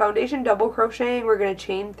 So foundation double crocheting, we're going to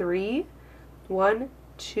chain 3, 1,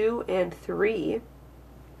 2, and 3.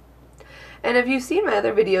 And if you've seen my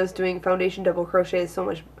other videos doing foundation double crochet, is so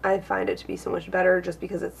much, I find it to be so much better just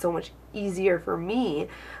because it's so much easier for me.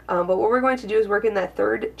 But what we're going to do is work in that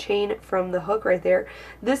third chain from the hook right there.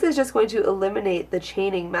 This is just going to eliminate the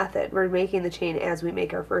chaining method. We're making the chain as we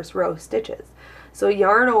make our first row of stitches. So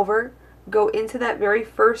yarn over, go into that very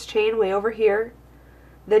first chain way over here,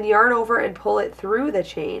 then yarn over and pull it through the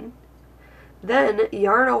chain. Then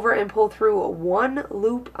yarn over and pull through one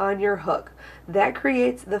loop on your hook. That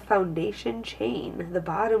creates the foundation chain, the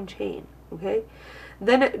bottom chain, okay?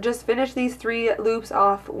 Then just finish these 3 loops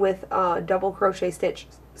off with double crochet stitch.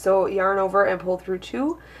 So yarn over and pull through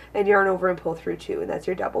 2, and yarn over and pull through 2, and that's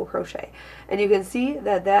your double crochet. And you can see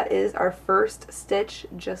that that is our first stitch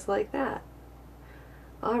just like that.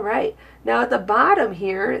 Alright, now at the bottom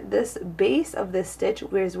here, this base of this stitch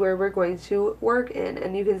is where we're going to work in.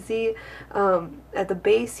 And you can see at the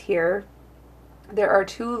base here, there are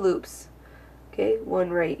 2 loops. Okay,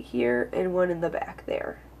 one right here and one in the back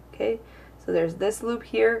there. Okay, so there's this loop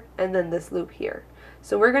here and then this loop here.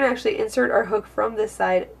 So we're going to actually insert our hook from this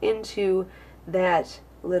side into that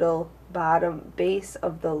little bottom base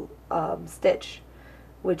of the stitch,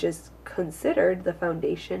 which is considered the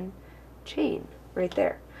foundation chain. Right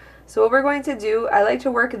there. So what we're going to do, I like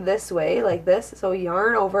to work this way, like this. So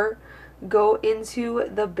yarn over, go into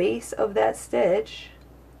the base of that stitch,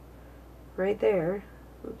 right there.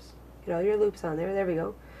 Oops, get all your loops on there, there we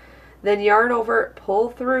go. Then yarn over, pull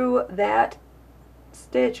through that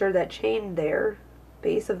stitch or that chain there,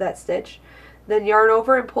 base of that stitch. Then yarn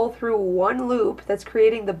over and pull through one loop that's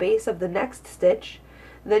creating the base of the next stitch.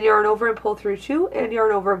 Then yarn over and pull through 2, and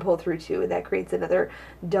yarn over and pull through 2, and that creates another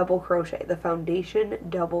double crochet, the foundation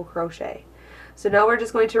double crochet. So now we're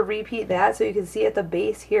just going to repeat that. So you can see at the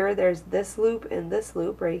base here, there's this loop and this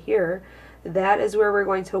loop right here. That is where we're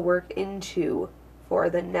going to work into for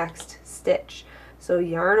the next stitch. So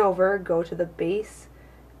yarn over, go to the base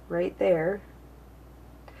right there,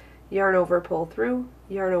 yarn over, pull through,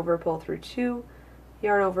 yarn over, pull through 2,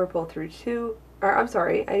 yarn over, pull through 2, or I'm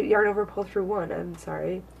sorry, yarn over, pull through 1, I'm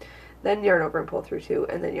sorry, then yarn over and pull through 2,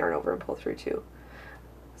 and then yarn over and pull through 2.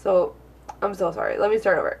 So, I'm so sorry, let me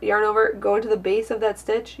start over. Yarn over, go into the base of that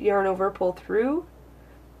stitch, yarn over, pull through,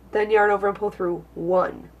 then yarn over and pull through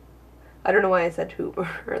 1. I don't know why I said 2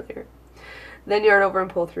 earlier. Then yarn over and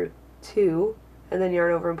pull through 2, and then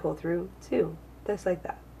yarn over and pull through 2, just like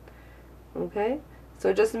that. Okay?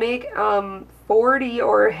 So just make 40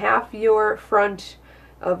 or half your front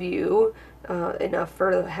of you, enough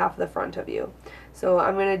for half the front of you. So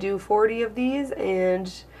I'm going to do 40 of these,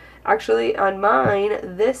 and actually on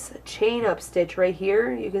mine, this chain up stitch right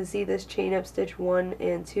here, you can see this chain up stitch 1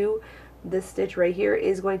 and 2, this stitch right here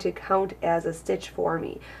is going to count as a stitch for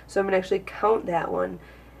me. So I'm going to actually count that one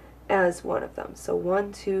as one of them. So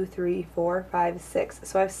 1, 2, 3, 4, 5, 6.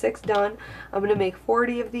 So I have 6 done. I'm going to make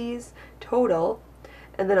 40 of these total,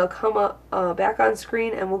 and then I'll come up back on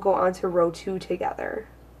screen and we'll go on to row 2 together.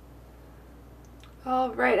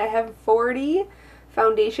 Alright, I have 40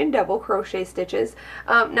 foundation double crochet stitches.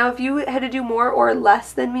 Now if you had to do more or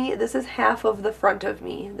less than me, this is half of the front of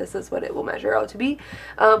me. This is what it will measure out to be.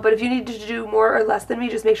 But if you need to do more or less than me,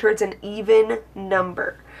 just make sure it's an even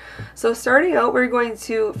number. So starting out, we're going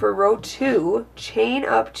to, for row 2, chain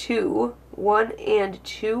up 2, 1 and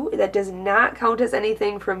 2. That does not count as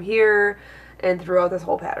anything from here and throughout this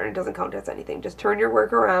whole pattern. It doesn't count as anything. Just turn your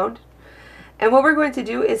work around. And what we're going to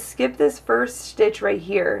do is skip this first stitch right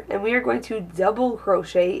here, and we are going to double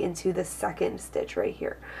crochet into the second stitch right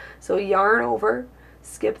here. So yarn over,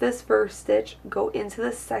 skip this first stitch, go into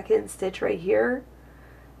the second stitch right here,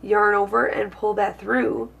 yarn over and pull that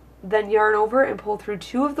through, then yarn over and pull through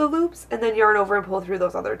 2 of the loops, and then yarn over and pull through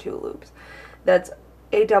those other 2 loops. That's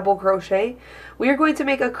a double crochet. We are going to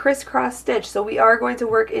make a crisscross stitch, so we are going to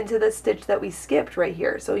work into the stitch that we skipped right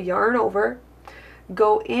here. So yarn over,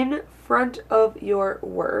 go in front of your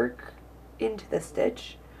work into the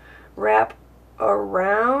stitch, wrap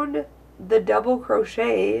around the double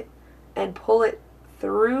crochet and pull it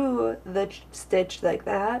through the stitch like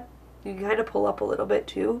that. You can kind of pull up a little bit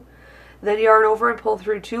too. Then yarn over and pull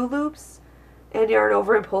through 2 loops, and yarn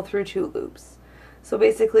over and pull through 2 loops. So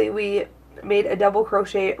basically we made a double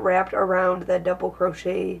crochet wrapped around that double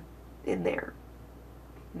crochet in there.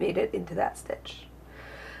 Made it into that stitch.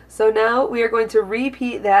 So now we are going to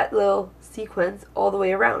repeat that little sequence all the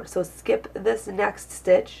way around. So skip this next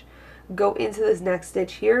stitch, go into this next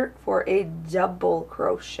stitch here for a double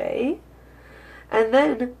crochet, and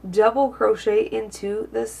then double crochet into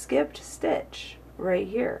the skipped stitch right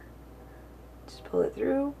here. Just pull it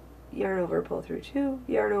through, yarn over, pull through 2,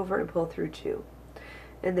 yarn over and pull through 2.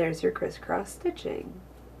 And there's your crisscross stitching,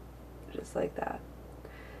 just like that.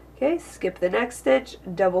 Okay, skip the next stitch,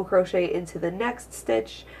 double crochet into the next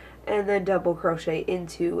stitch, and then double crochet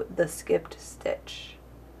into the skipped stitch.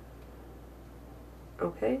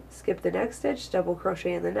 Okay, skip the next stitch, double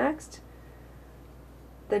crochet in the next,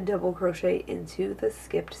 then double crochet into the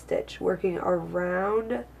skipped stitch, working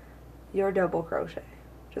around your double crochet,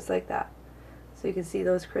 just like that. So you can see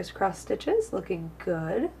those crisscross stitches looking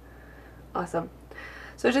good. Awesome.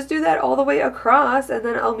 So just do that all the way across, and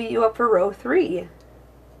then I'll meet you up for row 3.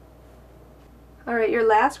 Alright, your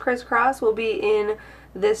last crisscross will be in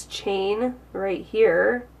this chain right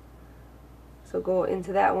here. So go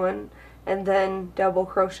into that one, and then double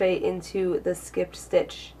crochet into the skipped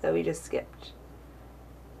stitch that we just skipped.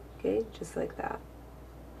 Okay, just like that.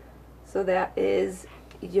 So that is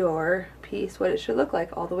your piece, what it should look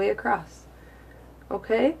like all the way across.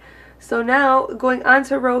 Okay, so now going on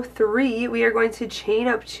to row 3, we are going to chain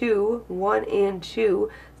up 2, 1 and 2,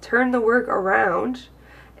 turn the work around,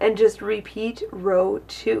 and just repeat row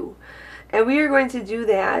 2. And we are going to do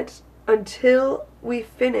that until we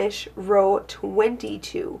finish row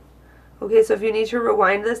 22. Okay, so if you need to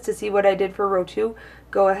rewind this to see what I did for row 2,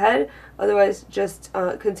 go ahead. Otherwise, just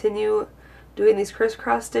continue doing these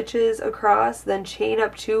crisscross stitches across, then chain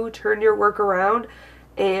up 2, turn your work around,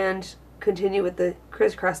 and continue with the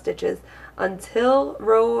crisscross stitches until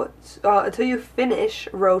you finish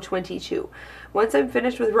row 22. Once I'm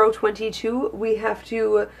finished with row 22, we have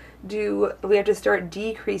to start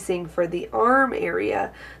decreasing for the arm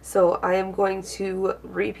area. So I am going to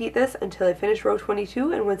repeat this until I finish row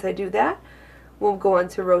 22, and once I do that, we'll go on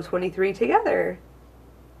to row 23 together.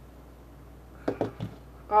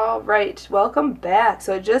 Alright, welcome back.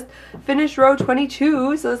 So I just finished row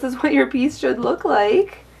 22, so this is what your piece should look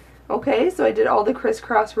like. Okay, so I did all the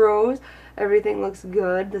crisscross rows. Everything looks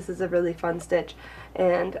good. This is a really fun stitch,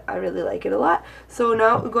 and I really like it a lot. So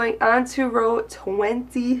now going on to row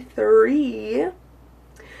 23,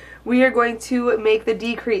 we are going to make the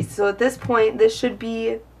decrease. So at this point, this should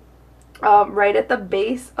be right at the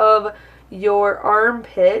base of your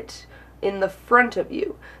armpit in the front of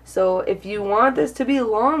you. So if you want this to be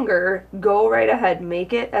longer, go right ahead.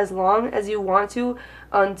 Make it as long as you want to,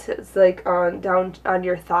 like down on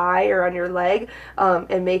your thigh or on your leg,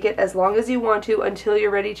 and make it as long as you want to until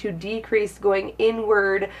you're ready to decrease, going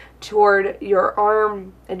inward toward your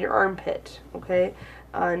arm and your armpit. Okay,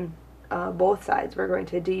 on both sides, we're going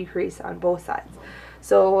to decrease on both sides.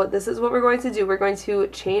 So this is what we're going to do. We're going to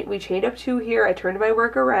we chained up 2 here. I turned my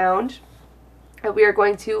work around. And we are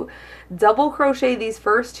going to double crochet these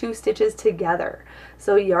first 2 stitches together.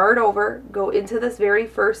 So yarn over, go into this very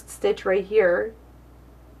first stitch right here,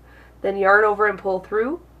 then yarn over and pull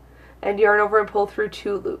through, and yarn over and pull through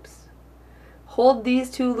 2 loops. Hold these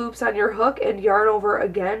 2 loops on your hook and yarn over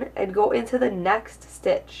again and go into the next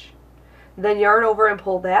stitch. Then yarn over and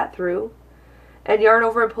pull that through, and yarn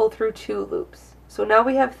over and pull through 2 loops. So now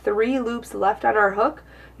we have 3 loops left on our hook.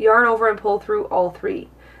 Yarn over and pull through all 3.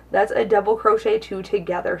 That's a double crochet 2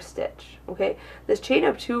 together stitch. Okay, this chain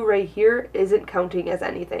up 2 right here isn't counting as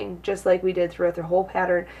anything, just like we did throughout the whole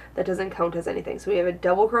pattern. That doesn't count as anything. So we have a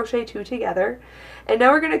double crochet 2 together, and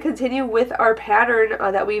now we're going to continue with our pattern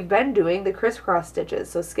that we've been doing, the crisscross stitches.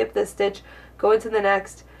 So skip this stitch, go into the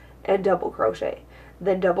next, and double crochet.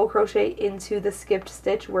 Then double crochet into the skipped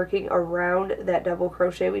stitch, working around that double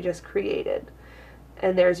crochet we just created.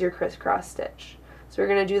 And there's your crisscross stitch. So we're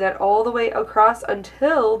going to do that all the way across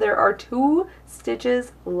until there are 2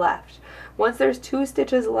 stitches left. Once there's 2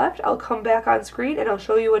 stitches left, I'll come back on screen and I'll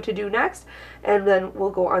show you what to do next, and then we'll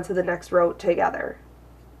go on to the next row together.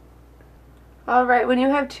 Alright, when you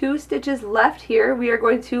have 2 stitches left here, we are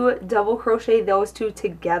going to double crochet those 2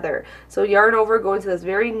 together. So yarn over, go into this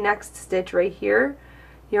very next stitch right here,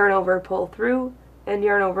 yarn over, pull through, and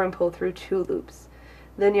yarn over and pull through 2 loops.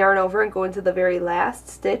 Then yarn over and go into the very last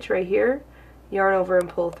stitch right here, yarn over and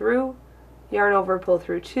pull through, yarn over, pull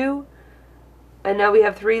through 2, and now we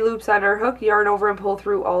have 3 loops on our hook, yarn over and pull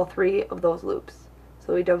through all 3 of those loops.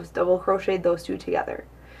 So we just double crocheted those 2 together.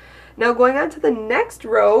 Now going on to the next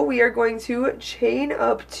row, we are going to chain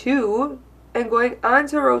up 2, and going on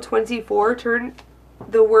to row 24, turn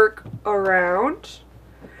the work around,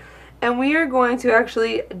 and we are going to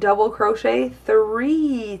actually double crochet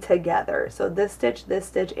 3 together. So this stitch,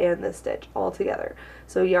 and this stitch all together.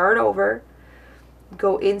 So yarn over,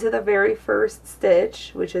 go into the very first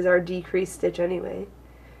stitch, which is our decreased stitch anyway,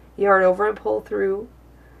 yarn over and pull through,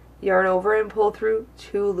 yarn over and pull through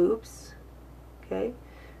 2 loops, okay,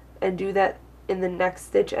 and do that in the next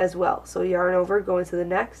stitch as well. So yarn over, go into the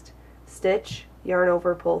next stitch, yarn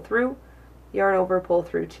over, pull through, yarn over, pull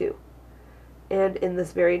through 2, and in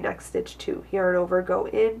this very next stitch 2, yarn over, go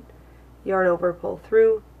in, yarn over, pull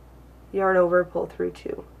through, yarn over, pull through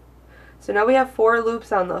 2. So now we have 4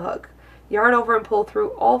 loops on the hook. Yarn over and pull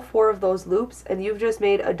through all 4 of those loops, and you've just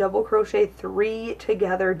made a double crochet 3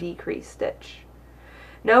 together decrease stitch.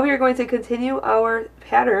 Now we are going to continue our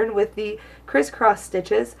pattern with the crisscross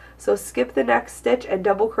stitches. So skip the next stitch and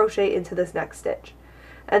double crochet into this next stitch,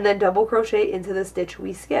 and then double crochet into the stitch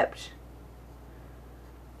we skipped,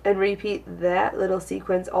 and repeat that little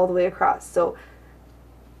sequence all the way across. So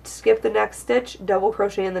skip the next stitch, double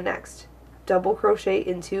crochet in the next, double crochet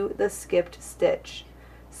into the skipped stitch,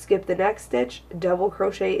 skip the next stitch, double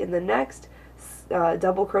crochet in the next,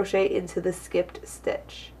 double crochet into the skipped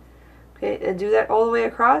stitch. Okay, and do that all the way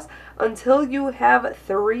across until you have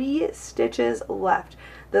 3 stitches left.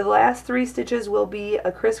 The last 3 stitches will be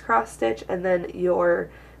a crisscross stitch and then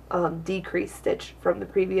your decrease stitch from the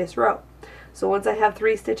previous row. So once I have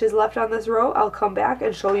 3 stitches left on this row, I'll come back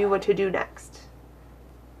and show you what to do next.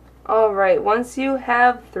 Alright, once you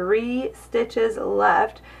have 3 stitches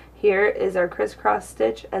left, here is our crisscross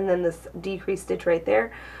stitch and then this decrease stitch right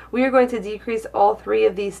there. We are going to decrease all 3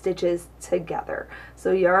 of these stitches together.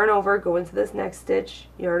 So yarn over, go into this next stitch,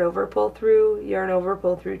 yarn over, pull through, yarn over,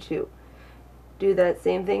 pull through 2. Do that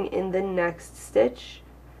same thing in the next stitch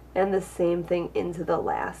and the same thing into the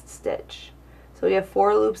last stitch. So you have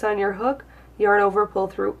 4 loops on your hook, yarn over, pull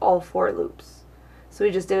through all 4 loops. So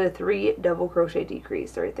we just did a 3 double crochet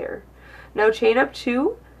decrease right there. Now chain up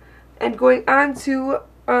 2, and going on to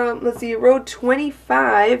let's see, row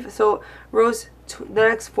 25, so the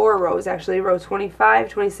next 4 rows actually, row 25,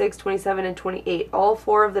 26, 27, and 28, all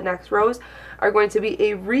 4 of the next rows are going to be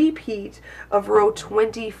a repeat of row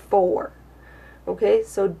 24. Okay,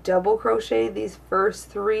 so double crochet these first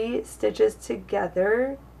 3 stitches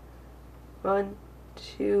together, 1,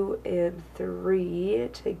 2, and 3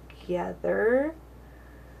 together,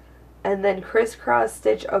 and then crisscross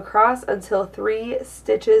stitch across until 3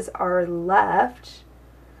 stitches are left.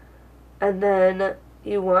 And then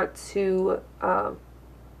you want to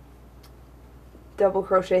double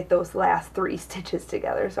crochet those last 3 stitches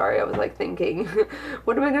together. Sorry, I was like thinking,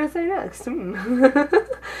 what am I going to say next?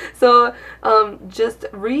 So just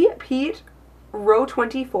repeat row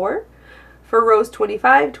 24 for rows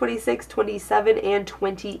 25, 26, 27, and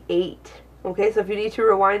 28. Okay, so if you need to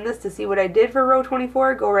rewind this to see what I did for row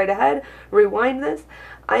 24, go right ahead, rewind this.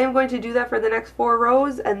 I am going to do that for the next 4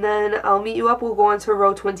 rows, and then I'll meet you up. We'll go on to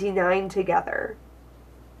row 29 together.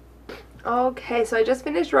 Okay, so I just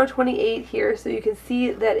finished row 28 here, so you can see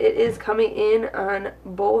that it is coming in on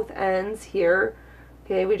both ends here.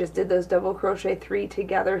 Okay, we just did those double crochet 3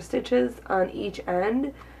 together stitches on each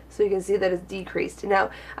end, so you can see that it's decreased.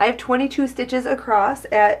 Now, I have 22 stitches across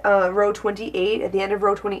at row 28, at the end of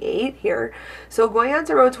row 28 here. So going on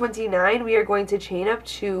to row 29, we are going to chain up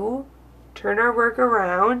 2, turn our work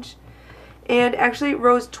around, and actually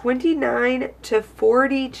rows 29 to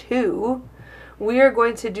 42, we are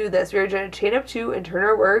going to do this. We are going to chain up 2 and turn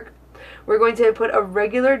our work, we're going to put a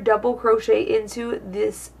regular double crochet into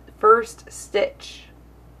this first stitch.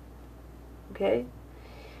 Okay?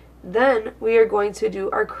 Then we are going to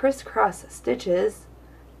do our crisscross stitches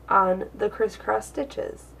on the crisscross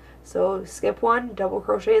stitches. So skip one, double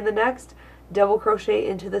crochet in the next, double crochet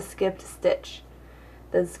into the skipped stitch.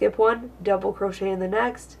 Then skip one, double crochet in the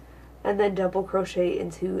next, and then double crochet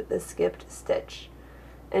into the skipped stitch.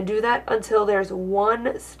 And do that until there's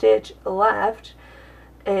one stitch left.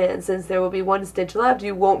 And since there will be one stitch left,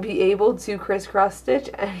 you won't be able to crisscross stitch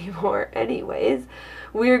anymore anyways.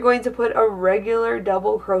 We are going to put a regular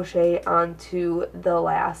double crochet onto the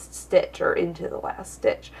last stitch, or into the last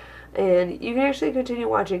stitch. And you can actually continue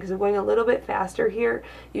watching because I'm going a little bit faster here.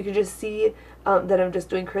 You can just see that I'm just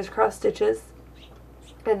doing crisscross stitches.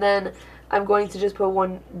 And then I'm going to just put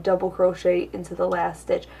one double crochet into the last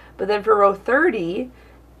stitch. But then for row 30,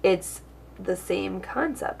 it's the same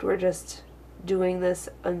concept. We're just doing this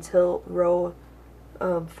until row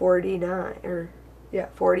 49, or yeah,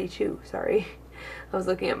 42, sorry. I was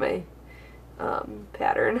looking at my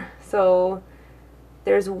pattern. So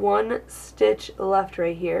there's one stitch left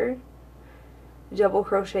right here. Double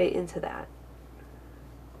crochet into that.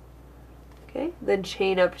 Okay, then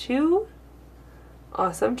chain up 2.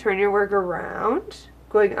 Awesome. Turn your work around.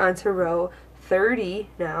 Going on to row 30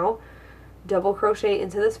 now. Double crochet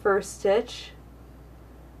into this first stitch.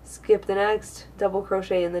 Skip the next, double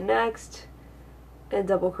crochet in the next, and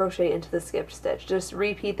double crochet into the skipped stitch. Just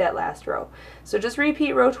repeat that last row. So just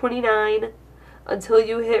repeat row 29 until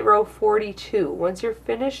you hit row 42. Once you're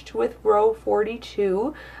finished with row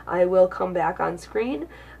 42, I will come back on screen.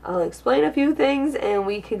 I'll explain a few things and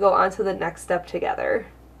we can go on to the next step together.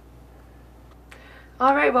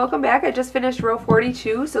 Alright, welcome back. I just finished row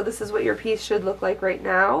 42, so this is what your piece should look like right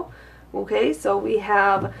now. Okay, so we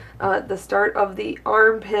have the start of the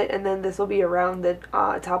armpit, and then this will be around the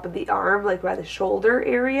top of the arm, like by the shoulder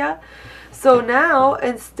area. So now,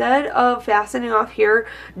 instead of fastening off here,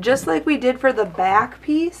 just like we did for the back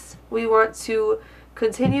piece, we want to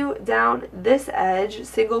continue down this edge,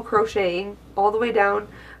 single crocheting all the way down,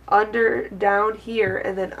 down here,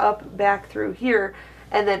 and then up back through here,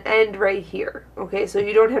 and then end right here. Okay, so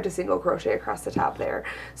you don't have to single crochet across the top there.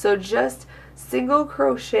 So just single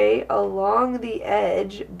crochet along the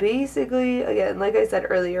edge, basically, again, like I said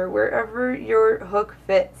earlier, wherever your hook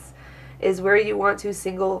fits is where you want to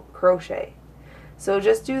single crochet. So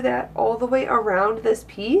just do that all the way around this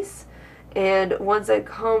piece, and once I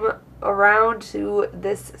come around to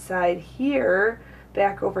this side here,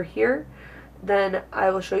 back over here, then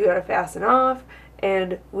I will show you how to fasten off,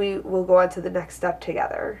 and we will go on to the next step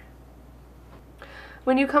together.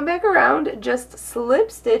 When you come back around, just slip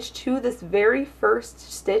stitch to this very first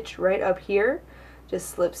stitch right up here. Just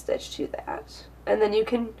slip stitch to that. And then you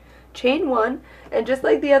can chain one, and just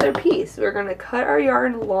like the other piece, we're going to cut our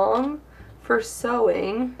yarn long for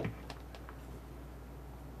sewing.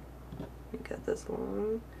 Let me cut this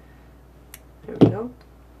long. There we go.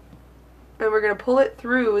 And we're going to pull it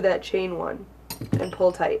through that chain one and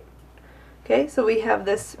pull tight. Okay, so we have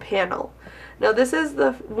this panel. Now this is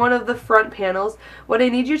one of the front panels. What I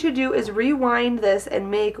need you to do is rewind this and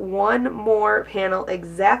make one more panel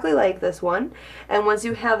exactly like this one. And once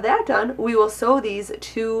you have that done, we will sew these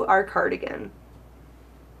to our cardigan.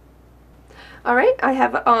 Alright, I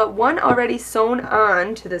have one already sewn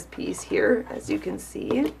on to this piece here, as you can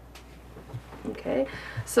see. Okay,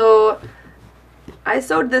 so I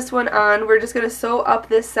sewed this one on. We're just going to sew up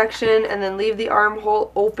this section and then leave the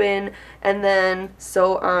armhole open, and then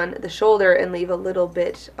sew on the shoulder and leave a little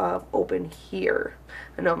bit open here.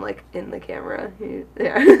 I know I'm like in the camera.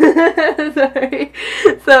 Yeah. Sorry.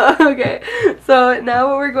 So, okay. So now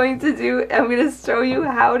what we're going to do, I'm going to show you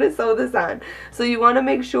how to sew this on. So you want to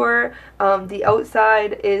make sure the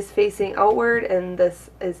outside is facing outward and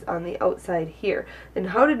this is on the outside here. And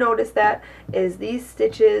how to notice that is these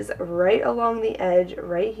stitches right along the edge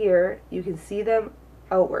right here, you can see them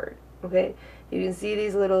outward. Okay? You can see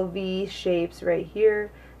these little V shapes right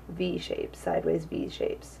here, V shapes, sideways V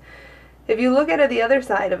shapes. If you look at the other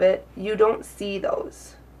side of it, you don't see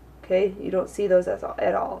those. Okay? You don't see those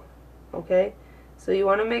at all. Okay? So you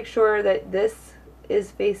want to make sure that this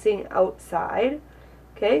is facing outside.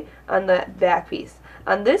 Okay? On that back piece.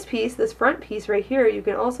 On this piece, this front piece right here, you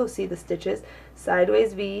can also see the stitches.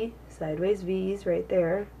 Sideways V, sideways V's right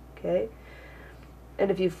there. Okay? And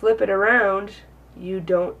if you flip it around, you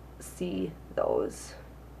don't see those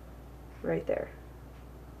right there.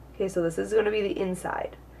 Okay, so this is going to be the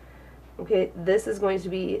inside. Okay, this is going to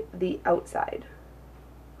be the outside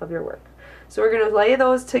of your work. So we're going to lay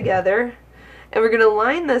those together, and we're going to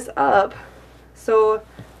line this up So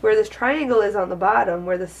where this triangle is on the bottom,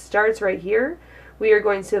 where this starts right here, we are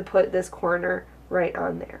going to put this corner right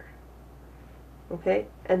on there. Okay?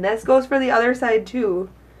 And this goes for the other side too,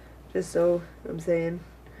 just so I'm saying.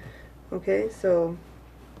 Okay, so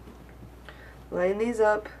line these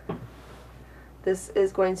up. This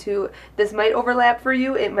might overlap for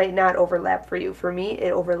you, it might not overlap for you. For me,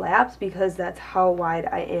 it overlaps because that's how wide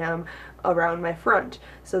I am around my front.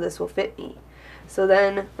 So this will fit me. So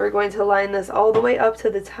then we're going to line this all the way up to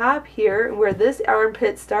the top here. Where this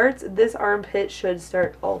armpit starts, this armpit should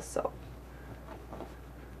start also.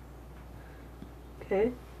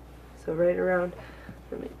 Okay, so right around,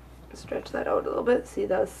 let me stretch that out a little bit. See,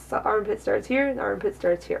 the armpit starts here, the armpit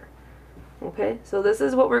starts here. Okay, so this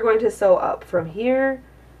is what we're going to sew up from here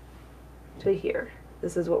to here.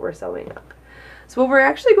 This is what we're sewing up. So what we're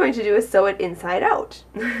actually going to do is sew it inside out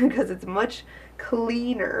because it's much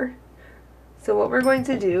cleaner. So what we're going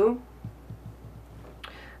to do,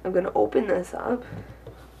 I'm going to open this up,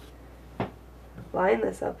 line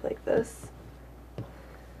this up like this.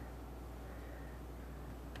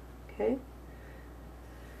 Okay.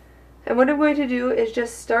 And what I'm going to do is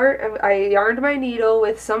just start, I yarned my needle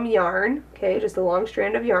with some yarn, okay, just a long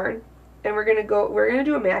strand of yarn, and we're going to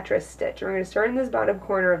do a mattress stitch. We're going to start in this bottom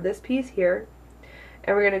corner of this piece here,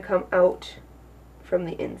 and we're going to come out from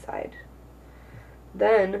the inside.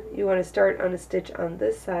 Then you want to start on a stitch on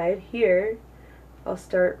this side here. I'll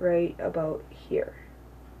start right about here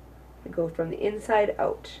and go from the inside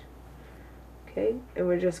out. Okay, and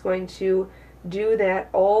we're just going to do that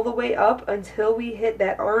all the way up until we hit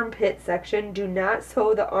that armpit section. Do not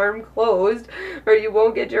sew the arm closed or you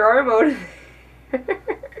won't get your arm out of there.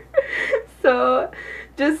 So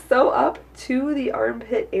just sew up to the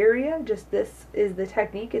armpit area. Just this is the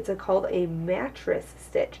technique. It's called a mattress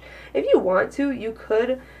stitch. If you want to, you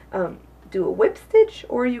could do a whip stitch,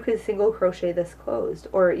 or you could single crochet this closed,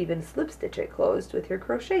 or even slip stitch it closed with your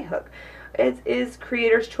crochet hook. It is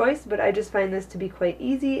creator's choice, but I just find this to be quite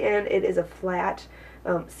easy, and it is a flat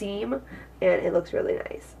seam, and it looks really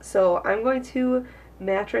nice. So I'm going to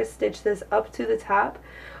mattress stitch this up to the top.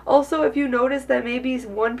 Also, if you notice that maybe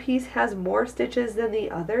one piece has more stitches than the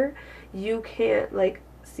other, you can't like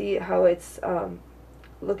see how it's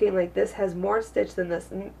looking like this has more stitch than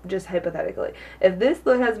this, just hypothetically. If this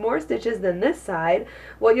has more stitches than this side,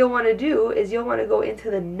 what you'll want to do is you'll want to go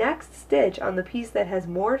into the next stitch on the piece that has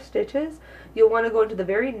more stitches. You'll want to go into the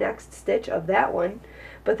very next stitch of that one,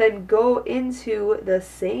 but then go into the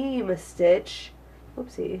same stitch.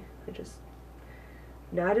 Oopsie, I just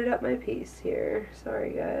knotted up my piece here.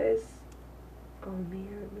 Sorry guys. Oh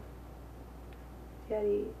man.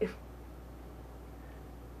 Daddy.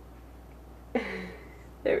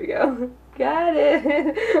 There we go. Got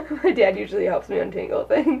it. My dad usually helps me untangle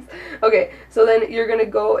things. Okay, so then you're going to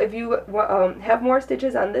go, if you have more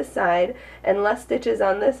stitches on this side and less stitches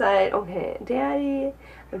on this side. Okay, Daddy,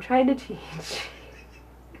 I'm trying to teach.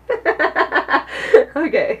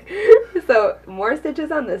 Okay, so more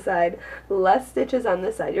stitches on this side, less stitches on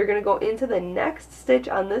this side. You're going to go into the next stitch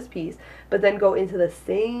on this piece, but then go into the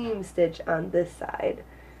same stitch on this side.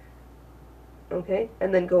 Okay,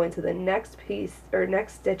 and then go into the next piece, or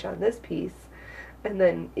next stitch on this piece, and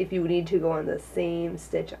then if you need to, go on the same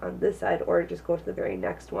stitch on this side, or just go to the very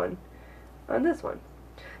next one on this one.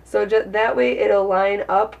 So just that way it'll line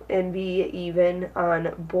up and be even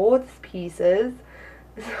on both pieces.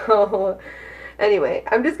 So anyway,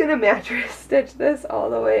 I'm just going to mattress stitch this all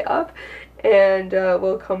the way up, and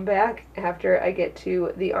we'll come back after I get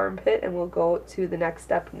to the armpit, and we'll go to the next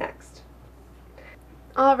step next.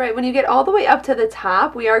 Alright, when you get all the way up to the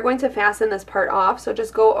top, we are going to fasten this part off, so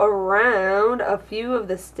just go around a few of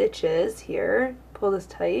the stitches here. Pull this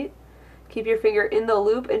tight. Keep your finger in the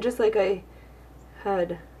loop, and just like I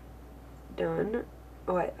had done.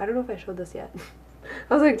 Oh, I don't know if I showed this yet.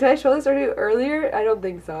 I was like, did I show this earlier? I don't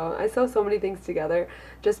think so. I sew so many things together.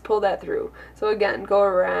 Just pull that through. So again, go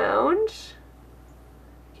around.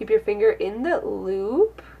 Keep your finger in the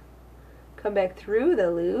loop. Come back through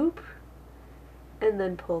the loop. And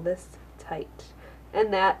then pull this tight.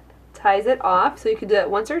 And that ties it off, so you can do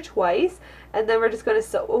that once or twice, and then we're just going to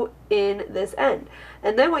sew in this end.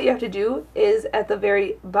 And then what you have to do is at the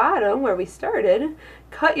very bottom where we started,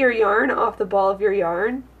 cut your yarn off the ball of your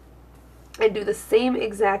yarn and do the same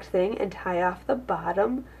exact thing and tie off the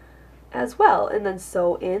bottom as well, and then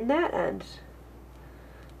sew in that end.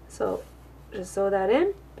 So just sew that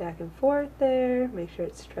in, back and forth there, make sure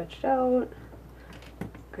it's stretched out.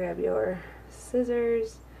 Grab your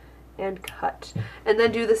scissors and cut. And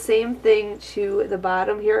then do the same thing to the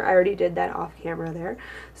bottom here. I already did that off camera there,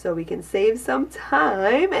 so we can save some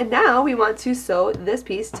time. And now we want to sew this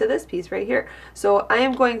piece to this piece right here. So I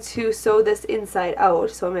am going to sew this inside out,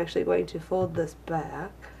 so I'm actually going to fold this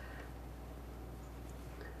back.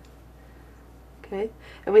 Okay,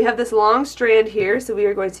 and we have this long strand here, so we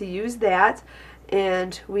are going to use that,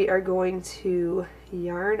 and we are going to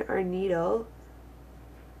yarn our needle.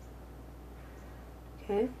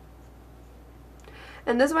 Okay.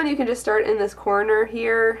 And this one you can just start in this corner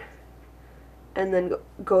here and then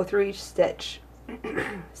go through each stitch.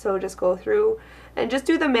 So just go through and just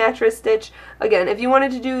do the mattress stitch. Again, if you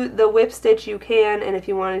wanted to do the whip stitch, you can, and if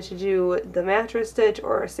you wanted to do the mattress stitch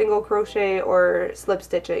or a single crochet or slip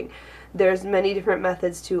stitching, there's many different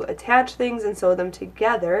methods to attach things and sew them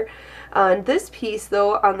together. On this piece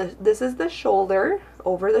though, this is the shoulder,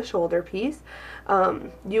 over the shoulder piece,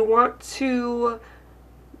 you want to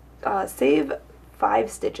save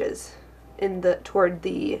 5 stitches in the toward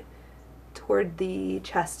the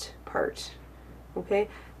chest part. Okay,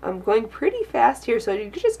 I'm going pretty fast here, so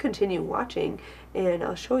you can just continue watching and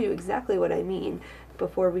I'll show you exactly what I mean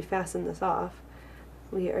before we fasten this off.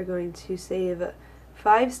 We are going to save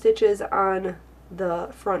 5 stitches on the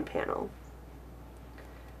front panel,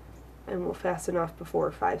 and we'll fasten off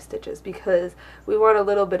before 5 stitches because we want a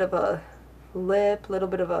little bit of a lip, a little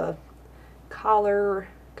bit of a collar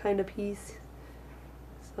kind of piece.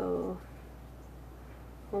 So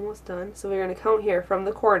almost done. So we're going to count here from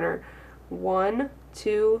the corner: 1,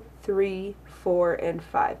 2, 3, 4, and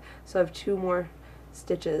 5. So I have 2 more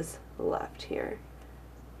stitches left here.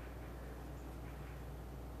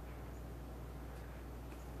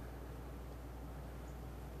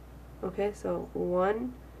 Okay, so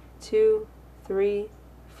 1, 2, 3,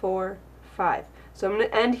 4, 5. So I'm going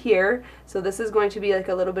to end here. So this is going to be like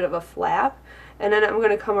a little bit of a flap. And then I'm going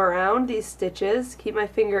to come around these stitches, keep my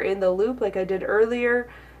finger in the loop like I did earlier,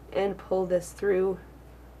 and pull this through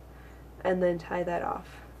and then tie that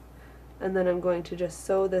off. And then I'm going to just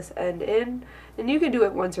sew this end in. And you can do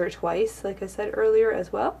it once or twice, like I said earlier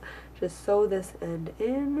as well. Just sew this end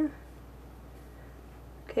in.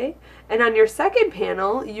 Okay, and on your second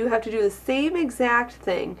panel, you have to do the same exact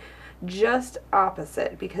thing, just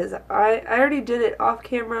opposite, because I already did it off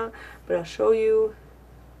camera, but I'll show you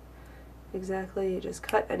exactly. You just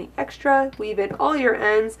cut any extra, weave in all your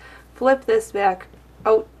ends, flip this back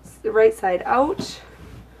out, the right side out,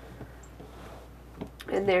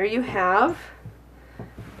 and there you have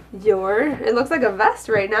your, it looks like a vest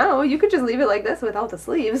right now. You could just leave it like this without the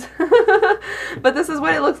sleeves. But this is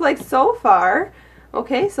what it looks like so far.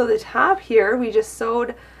 Okay, so the top here, we just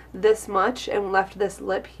sewed this much and left this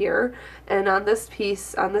lip here, and on this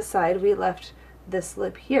piece on the side we left this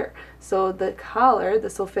lip here. So the collar,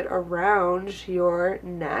 this will fit around your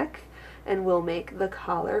neck, and we'll make the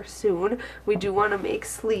collar soon. We do want to make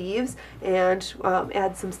sleeves and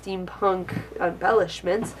add some steampunk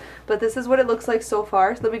embellishments, but this is what it looks like so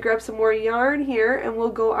far. So let me grab some more yarn here and we'll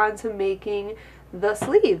go on to making the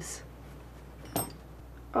sleeves.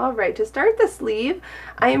 Alright, to start the sleeve,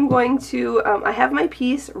 I am going to, I have my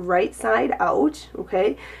piece right side out,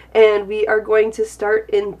 okay, and we are going to start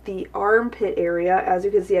in the armpit area. As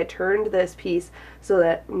you can see, I turned this piece so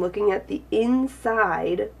that I'm looking at the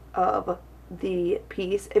inside of the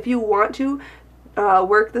piece. If you want to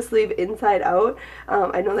work the sleeve inside out,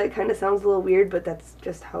 I know that kind of sounds a little weird, but that's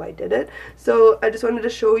just how I did it. So I just wanted to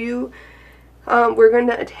show you, we're going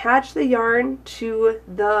to attach the yarn to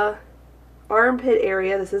the armpit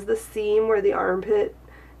area. This is the seam where the armpit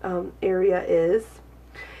area is,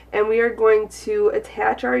 and we are going to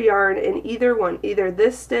attach our yarn in either one, either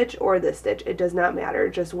this stitch or this stitch. It does not matter,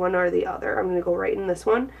 just one or the other. I'm going to go right in this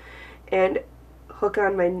one and hook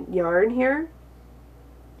on my yarn here,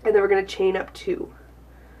 and then we're going to chain up 2,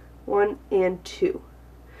 1 and 2.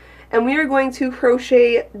 And we are going to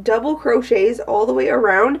crochet double crochets all the way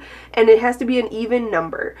around, and it has to be an even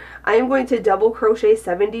number. I am going to double crochet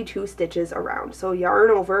 72 stitches around. So yarn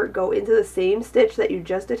over, go into the same stitch that you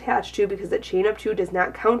just attached to, because that chain up 2 does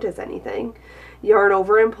not count as anything. Yarn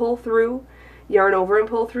over and pull through, yarn over and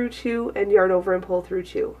pull through 2, and yarn over and pull through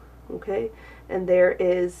 2. Okay, and there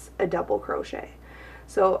is a double crochet.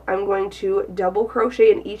 So I'm going to double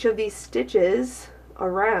crochet in each of these stitches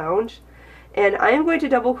around, and I am going to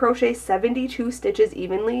double crochet 72 stitches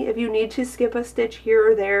evenly. If you need to skip a stitch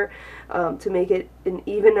here or there to make it an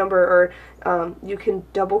even number, or you can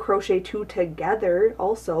double crochet 2 together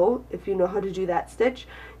also. If you know how to do that stitch,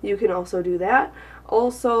 you can also do that.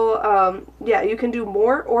 Also, yeah, you can do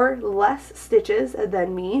more or less stitches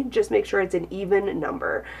than me. Just make sure it's an even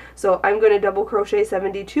number. So I'm going to double crochet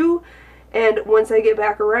 72, And once I get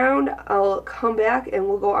back around, I'll come back and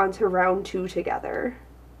we'll go on to round 2 together.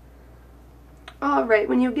 Alright,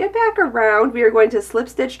 when you get back around, we are going to slip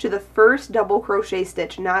stitch to the first double crochet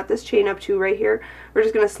stitch, not this chain up 2 right here. We're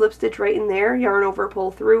just going to slip stitch right in there, yarn over, pull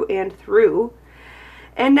through, and through.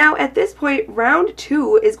 And now at this point, round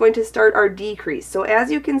 2 is going to start our decrease. So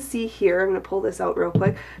as you can see here, I'm going to pull this out real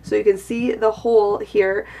quick so you can see the hole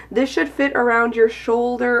here. This should fit around your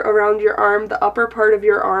shoulder, around your arm, the upper part of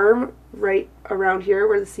your arm, right around here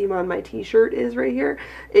where the seam on my t-shirt is right here.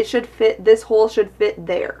 It should fit, this hole should fit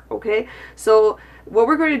there, okay? So what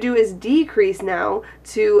we're going to do is decrease now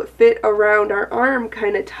to fit around our arm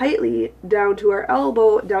kind of tightly down to our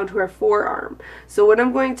elbow, down to our forearm. So what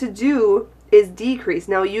I'm going to do is decrease.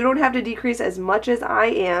 Now you don't have to decrease as much as I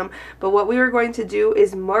am, but what we are going to do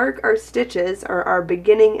is mark our stitches, or our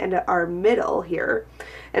beginning and our middle here.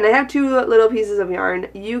 And I have 2 little pieces of yarn.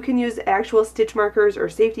 You can use actual stitch markers or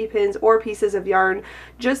safety pins or pieces of yarn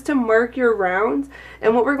just to mark your rounds.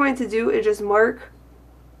 And what we're going to do is just mark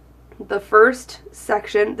the first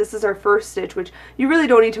section. This is our first stitch, which you really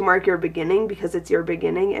don't need to mark your beginning because it's your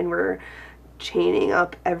beginning and we're chaining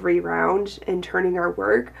up every round and turning our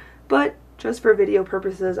work. But just for video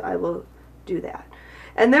purposes, I will do that.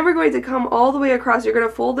 And then we're going to come all the way across. You're going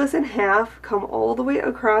to fold this in half, come all the way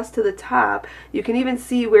across to the top. You can even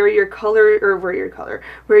see where your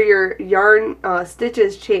where your yarn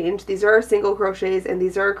stitches change. These are our single crochets and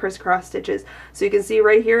these are our crisscross stitches. So you can see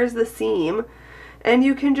right here is the seam. And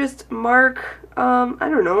you can just mark, I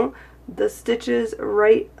don't know, the stitches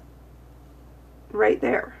right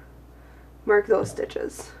there. Mark those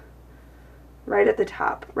stitches. Right at the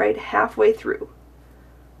top, right halfway through.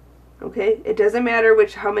 Okay, it doesn't matter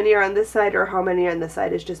how many are on this side or how many are on this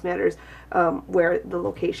side. It just matters where the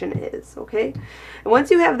location is. Okay, and once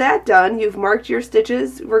you have that done, you've marked your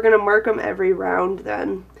stitches. We're going to mark them every round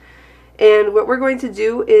then. And what we're going to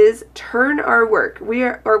do is turn our work.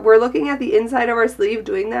 We're looking at the inside of our sleeve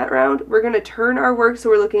doing that round. We're going to turn our work so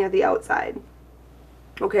we're looking at the outside.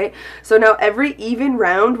 Okay, so now every even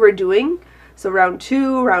round we're doing, so round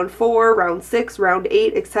 2, round 4, round 6, round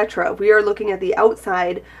 8, etc. we are looking at the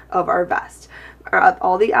outside of our vest.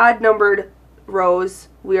 All the odd numbered rows,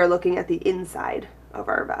 we are looking at the inside of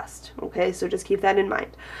our vest. Okay, so just keep that in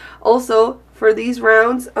mind. Also, for these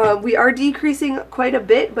rounds, we are decreasing quite a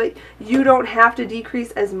bit, but you don't have to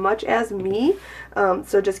decrease as much as me.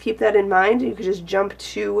 So just keep that in mind. You can just jump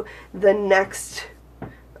to the next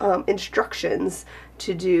instructions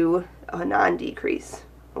to do a non-decrease.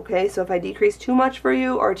 Okay, so if I decrease too much for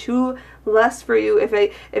you or too less for you,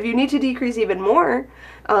 if you need to decrease even more,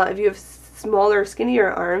 if you have smaller, skinnier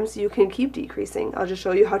arms, you can keep decreasing. I'll just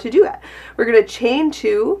show you how to do that. We're going to chain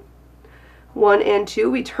 2, 1 and 2.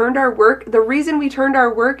 We turned our work. The reason we turned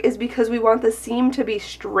our work is because we want the seam to be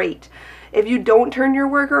straight. If you don't turn your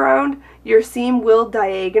work around, your seam will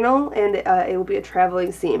diagonal and it will be a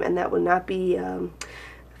traveling seam, and that will not be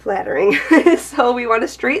flattering. So we want a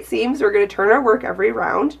straight seam, so we're going to turn our work every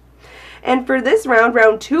round. And for this round,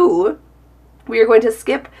 round 2, we are going to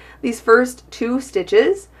skip these first 2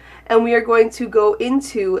 stitches and we are going to go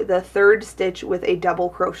into the 3rd stitch with a double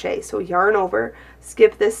crochet. So yarn over,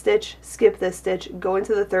 skip this stitch, go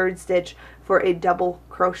into the 3rd stitch for a double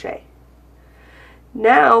crochet.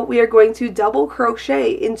 Now we are going to double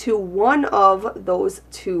crochet into one of those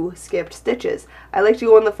 2 skipped stitches. I like to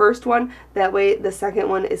go in the first one, that way the second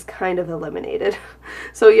one is kind of eliminated.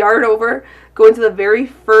 So yarn over, go into the very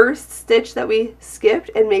first stitch that we skipped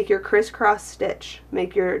and make your crisscross stitch.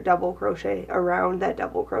 Make your double crochet around that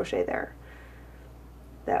double crochet there.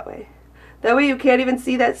 That way. That way you can't even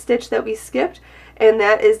see that stitch that we skipped, and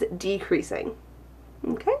that is decreasing.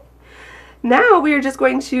 Okay? Now we are just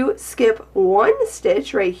going to skip 1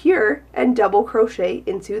 stitch right here and double crochet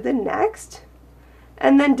into the next,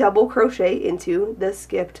 and then double crochet into the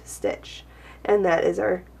skipped stitch. And that is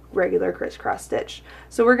our regular crisscross stitch.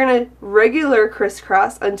 So we're going to regular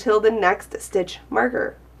crisscross until the next stitch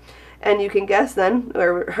marker. And you can guess then,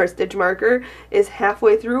 our stitch marker is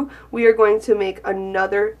halfway through, we are going to make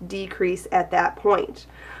another decrease at that point.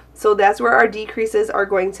 So that's where our decreases are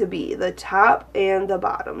going to be, the top and the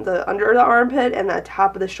bottom, the under the armpit and the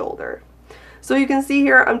top of the shoulder. So you can see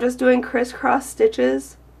here I'm just doing crisscross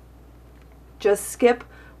stitches. Just skip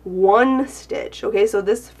 1 stitch. Okay, so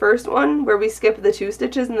this first one where we skip the 2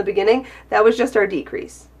 stitches in the beginning, that was just our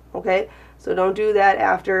decrease. Okay, so don't do that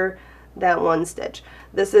after that 1 stitch.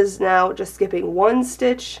 This is now just skipping 1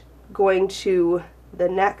 stitch, going to the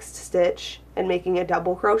next stitch and making a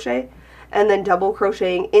double crochet, and then double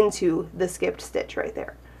crocheting into the skipped stitch right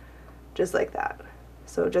there, just like that.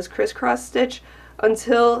 So just crisscross stitch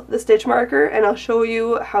until the stitch marker, and I'll show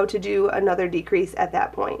you how to do another decrease at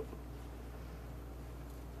that point.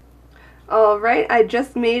 Alright, I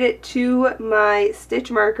just made it to my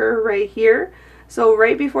stitch marker right here. So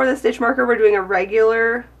right before the stitch marker, we're doing a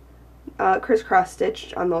regular crisscross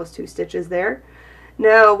stitch on those 2 stitches there.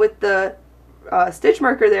 Now with the stitch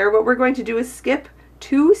marker there, what we're going to do is skip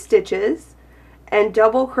 2 stitches and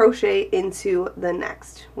double crochet into the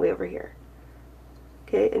next, way over here.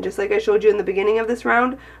 Okay, and just like I showed you in the beginning of this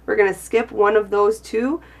round, we're going to skip one of those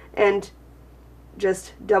 2 and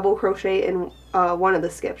just double crochet in one of the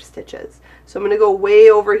skipped stitches. So I'm going to go way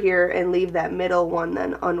over here and leave that middle one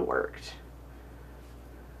then unworked.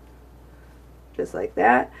 Just like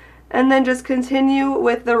that. And then just continue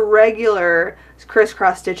with the regular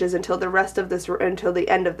crisscross stitches until the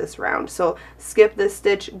end of this round. So skip this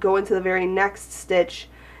stitch, go into the very next stitch,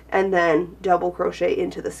 and then double crochet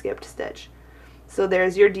into the skipped stitch. So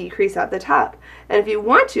there's your decrease at the top. And if you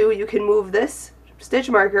want to, you can move this stitch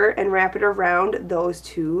marker and wrap it around those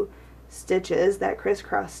 2 stitches, that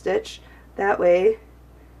crisscross stitch. That way,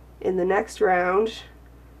 in the next round,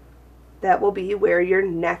 that will be where your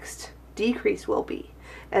next decrease will be.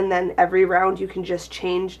 And then every round you can just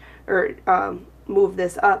change or move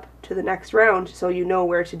this up to the next round so you know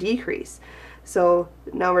where to decrease. So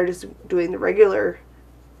now we're just doing the regular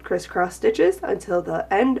crisscross stitches until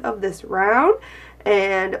the end of this round,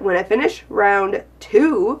 and when I finish round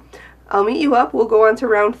 2, I'll meet you up. We'll go on to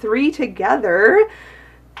round 3 together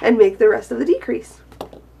and make the rest of the decrease.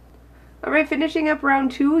 Alright, finishing up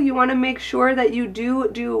round 2, you want to make sure that you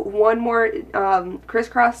do one more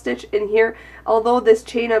crisscross stitch in here. Although this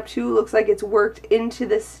chain up 2 looks like it's worked into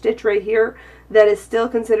this stitch right here, that is still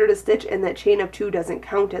considered a stitch, and that chain up 2 doesn't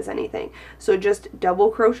count as anything. So just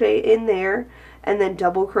double crochet in there and then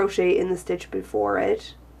double crochet in the stitch before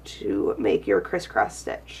it to make your crisscross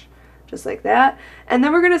stitch. Just like that. And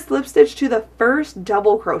then we're going to slip stitch to the first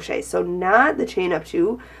double crochet. So not the chain up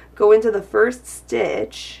 2. Go into the first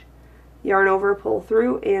stitch, yarn over, pull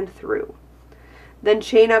through, and through. Then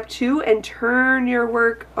chain up 2 and turn your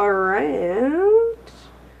work around.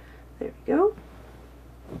 There we go.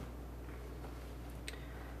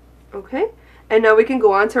 Okay, and now we can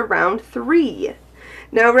go on to round 3.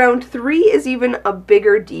 Now round 3 is even a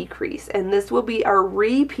bigger decrease, and this will be our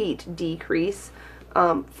repeat decrease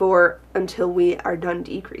for until we are done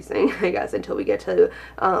decreasing, I guess, until we get to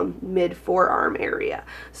mid forearm area.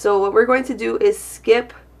 So what we're going to do is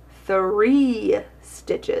skip 3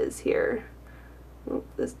 stitches here. Oh,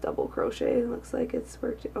 this double crochet looks like it's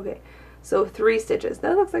worked. Okay, so 3 stitches.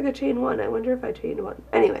 That looks like a chain 1. I wonder if I chained 1.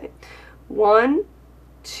 Anyway, 1,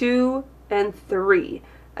 2, and 3.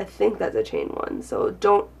 I think that's a chain 1, so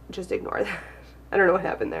don't just ignore that. I don't know what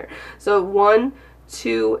happened there. So 1,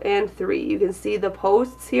 2, and 3. You can see the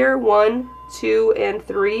posts here, 1, 2, and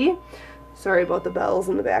 3. Sorry about the bells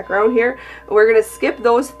in the background here. We're going to skip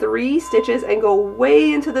those 3 stitches and go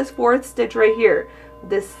way into this 4th stitch right here.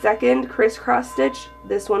 This second crisscross stitch,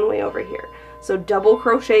 this one way over here. So double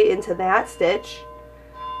crochet into that stitch,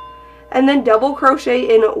 and then double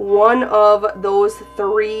crochet in one of those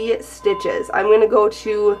 3 stitches. I'm going to go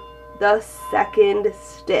to the second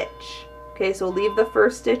stitch. Okay, so leave the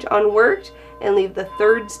first stitch unworked and leave the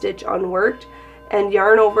 3rd stitch unworked, and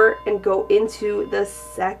yarn over and go into the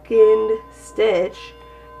second stitch,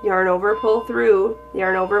 yarn over, pull through,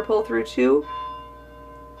 yarn over, pull through 2,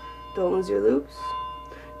 don't lose your loops,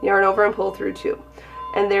 yarn over and pull through 2.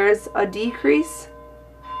 And there's a decrease.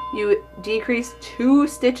 You decrease 2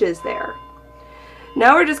 stitches there.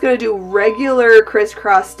 Now we're just going to do regular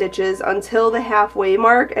crisscross stitches until the halfway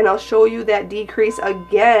mark, and I'll show you that decrease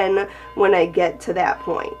again when I get to that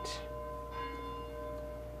point.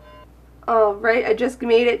 Alright, I just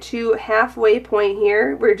made it to halfway point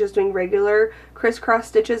here. We're just doing regular crisscross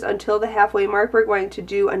stitches until the halfway mark. We're going to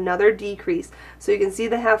do another decrease. So you can see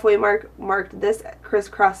the halfway mark marked this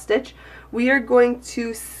crisscross stitch. We are going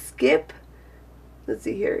to skip, let's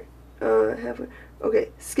see here, halfway, okay,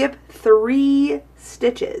 skip 3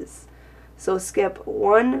 stitches. So skip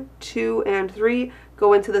 1, 2, and 3,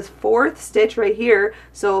 go into this 4th stitch right here.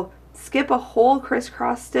 So skip a whole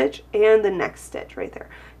crisscross stitch and the next stitch right there.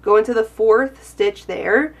 Go into the 4th stitch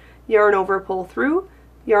there, yarn over, pull through,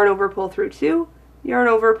 yarn over, pull through 2, yarn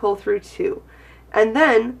over, pull through 2. And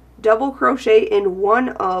then double crochet in one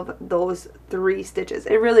of those 3 stitches.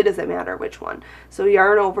 It really doesn't matter which one. So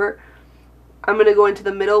yarn over, I'm going to go into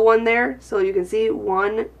the middle one there, so you can see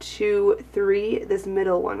 1, 2, 3, this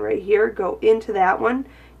middle one right here, go into that one,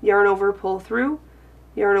 yarn over, pull through,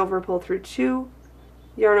 yarn over, pull through 2,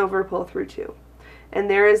 yarn over, pull through 2. And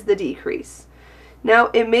there is the decrease. Now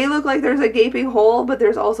it may look like there's a gaping hole, but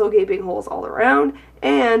there's also gaping holes all around,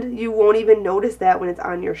 and you won't even notice that when it's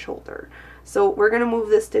on your shoulder. So we're going to move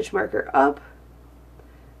this stitch marker up,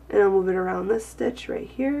 and I'll move it around this stitch right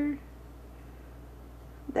here.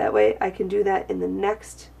 That way I can do that in the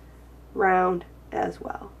next round as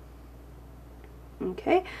well.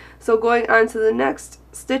 Okay, so going on to the next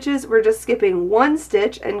stitches, we're just skipping one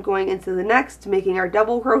stitch and going into the next, making our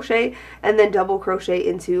double crochet, and then double crochet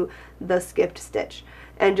into the skipped stitch.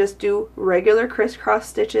 And just do regular crisscross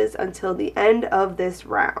stitches until the end of this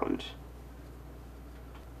round.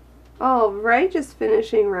 Alright, just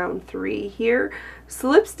finishing round 3 here.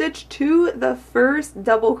 Slip stitch to the first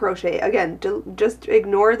double crochet. Again, just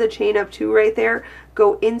ignore the chain up 2 right there.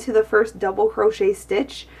 Go into the first double crochet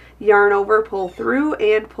stitch, yarn over, pull through,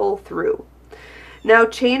 and pull through. Now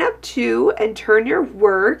chain up 2 and turn your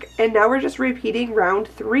work, and now we're just repeating round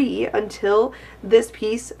 3 until this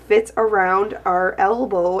piece fits around our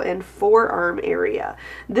elbow and forearm area.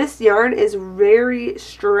 This yarn is very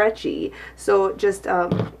stretchy, so just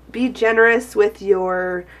be generous with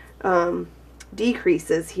your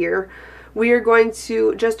decreases here. We are going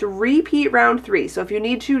to just repeat round 3. So if you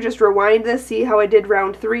need to, just rewind this, see how I did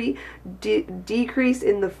round 3, decrease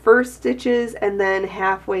in the first stitches, and then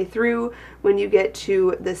halfway through when you get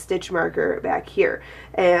to the stitch marker back here.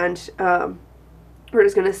 And we're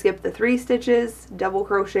just going to skip the 3 stitches, double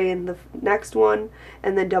crochet in the next one,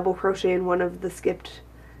 and then double crochet in one of the skipped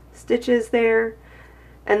stitches there.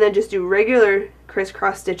 And then just do regular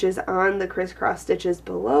crisscross stitches on the crisscross stitches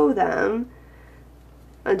below them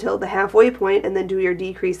until the halfway point, and then do your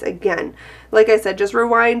decrease again. Like I said, just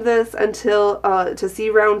rewind this until to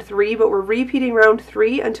see round 3, but we're repeating round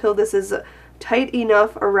 3 until this is tight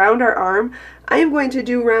enough around our arm. I am going to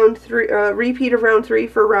do round 3, repeat of round 3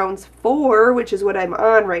 for rounds 4, which is what I'm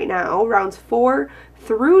on right now, rounds 4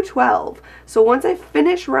 through 12. So once I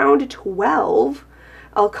finish round 12,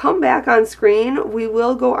 I'll come back on screen. We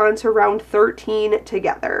will go on to round 13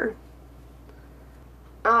 together.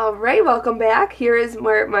 Alright, welcome back. Here is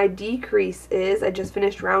where my decrease is. I just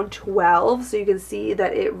finished round 12, so you can see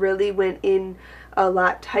that it really went in a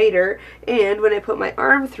lot tighter. And when I put my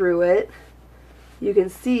arm through it, you can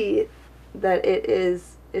see that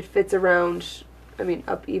it fits around, I mean,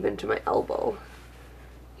 up even to my elbow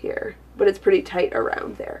here. But it's pretty tight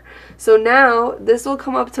around there. So now this will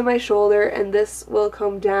come up to my shoulder and this will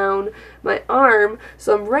come down my arm.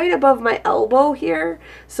 So I'm right above my elbow here.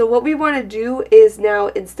 So what we want to do is now,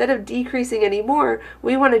 instead of decreasing anymore,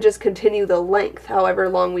 we want to just continue the length, however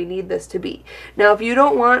long we need this to be. Now if you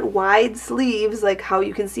don't want wide sleeves, like how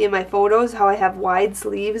you can see in my photos, how I have wide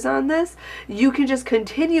sleeves on this, you can just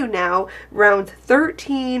continue now round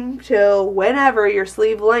 13 till whenever your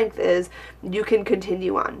sleeve length is, you can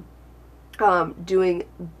continue on. Doing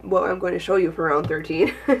what I'm going to show you for round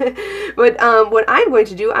 13. But what I'm going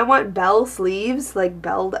to do, I want bell sleeves, like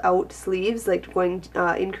belled out sleeves, like going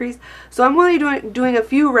increase. So I'm only doing a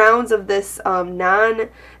few rounds of this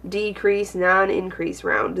non-decrease, non-increase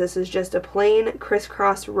round. This is just a plain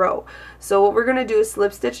crisscross row. So what we're going to do is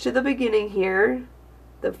slip stitch to the beginning here,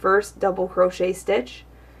 the first double crochet stitch.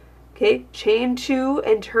 Okay, chain 2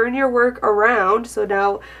 and turn your work around. So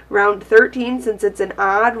now round 13, since it's an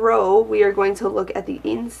odd row, we are going to look at the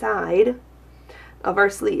inside of our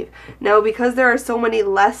sleeve. Now because there are so many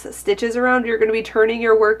less stitches around, you're going to be turning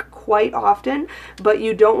your work quite often, but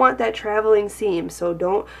you don't want that traveling seam, so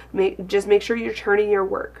just make sure you're turning your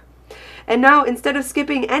work. And now instead of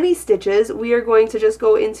skipping any stitches, we are going to just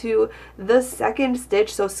go into the second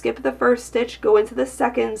stitch. So skip the first stitch, go into the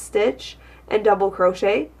second stitch and double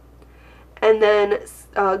crochet. And then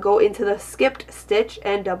go into the skipped stitch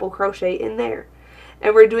and double crochet in there.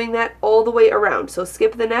 And we're doing that all the way around. So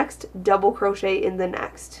skip the next, double crochet in the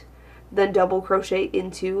next, then double crochet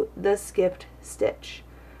into the skipped stitch.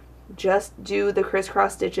 Just do the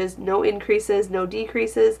crisscross stitches, no increases, no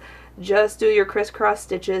decreases, just do your crisscross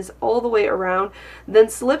stitches all the way around. Then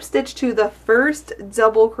slip stitch to the first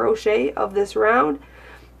double crochet of this round,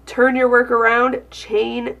 turn your work around,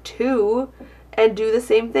 chain 2, and do the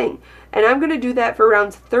same thing. And I'm going to do that for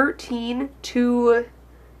rounds 13 to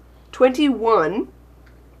 21.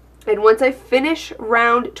 And once I finish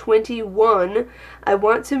round 21, I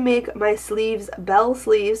want to make my sleeves bell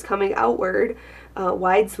sleeves coming outward,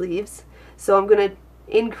 wide sleeves. So I'm going to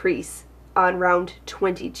increase on round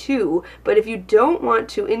 22. But if you don't want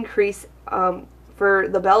to increase for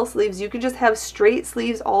the bell sleeves, you can just have straight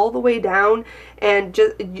sleeves all the way down, and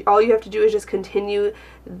just all you have to do is just continue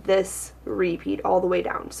this repeat all the way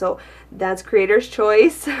down. So that's creator's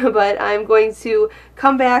choice, but I'm going to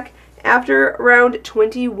come back after round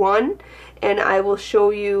 21 and I will show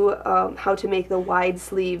you how to make the wide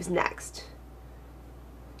sleeves next.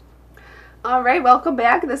 Alright, welcome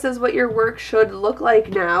back. This is what your work should look like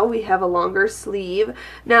now. We have a longer sleeve.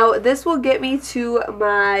 Now this will get me to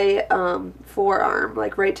my forearm,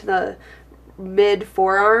 like right to the mid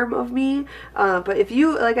forearm of me, but if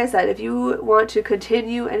you, like I said, if you want to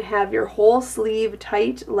continue and have your whole sleeve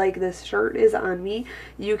tight like this shirt is on me,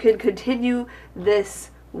 you can continue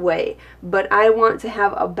this way, but I want to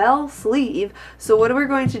have a bell sleeve, so what we're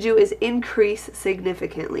going to do is increase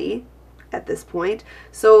significantly at this point.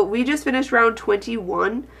 So we just finished round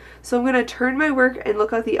 21, so I'm going to turn my work and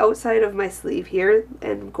look at the outside of my sleeve here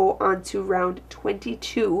and go on to round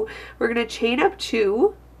 22. We're going to chain up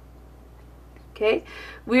 2. Okay,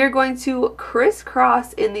 we are going to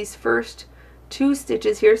crisscross in these first 2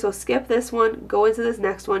 stitches here, so skip this one, go into this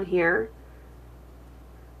next one here,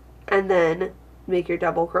 and then make your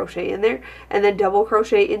double crochet in there, and then double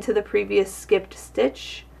crochet into the previous skipped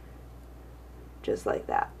stitch, just like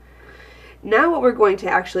that. Now what we're going to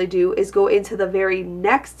actually do is go into the very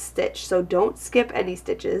next stitch, so don't skip any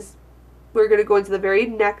stitches. We're going to go into the very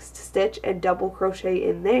next stitch and double crochet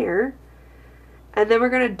in there. And then we're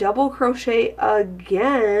going to double crochet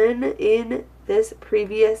again in this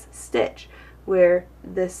previous stitch where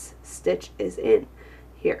this stitch is in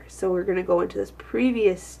here. So we're going to go into this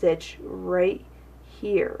previous stitch right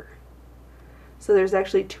here. So there's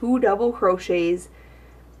actually 2 double crochets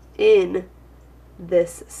in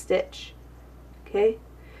this stitch. Okay?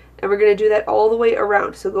 And we're going to do that all the way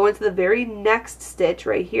around. So go into the very next stitch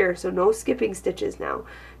right here. So no skipping stitches now.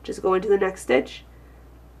 Just go into the next stitch,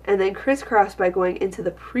 and then crisscross by going into the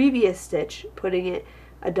previous stitch, putting it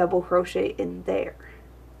a double crochet in there.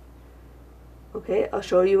 Okay, I'll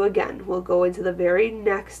show you again. We'll go into the very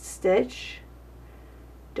next stitch,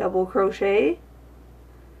 double crochet,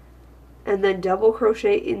 and then double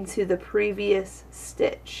crochet into the previous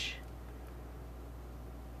stitch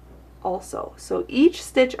also. So each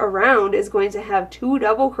stitch around is going to have 2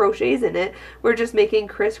 double crochets in it. We're just making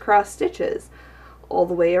crisscross stitches all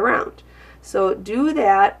the way around. So do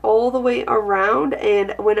that all the way around,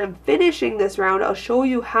 and when I'm finishing this round, I'll show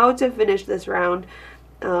you how to finish this round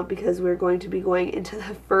because we're going to be going into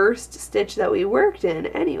the first stitch that we worked in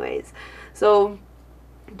anyways. So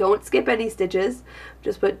don't skip any stitches.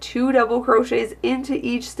 Just put 2 double crochets into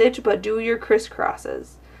each stitch, but do your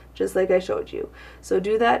crisscrosses just like I showed you. So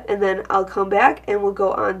do that, and then I'll come back and we'll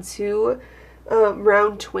go on to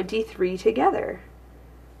round 23 together.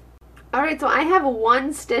 Alright, so I have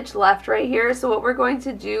 1 stitch left right here, so what we're going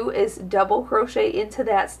to do is double crochet into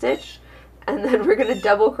that stitch, and then we're going to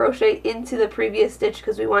double crochet into the previous stitch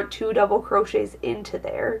because we want 2 double crochets into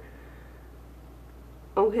there.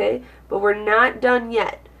 Okay, but we're not done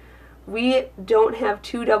yet. We don't have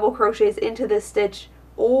 2 double crochets into this stitch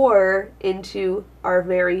or into our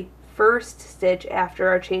very first stitch after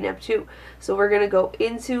our chain up 2. So we're going to go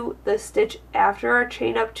into the stitch after our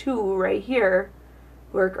chain up 2 right here.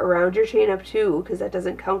 Work around your chain up 2 because that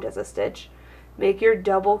doesn't count as a stitch. Make your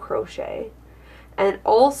double crochet, and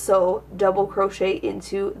also double crochet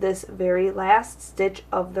into this very last stitch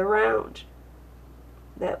of the round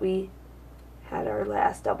that we had our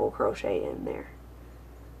last double crochet in there.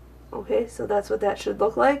 Okay, so that's what that should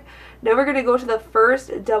look like. Now we're going to go to the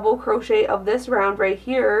first double crochet of this round right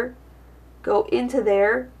here, go into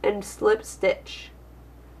there and slip stitch.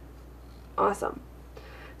 Awesome.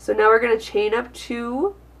 So now we're going to chain up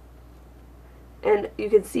 2, and you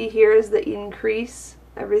can see here is the increase.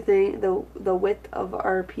 Everything, the width of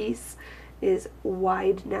our piece is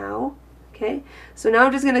wide now. Okay, so now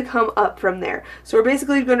I'm just going to come up from there. So we're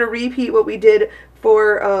basically going to repeat what we did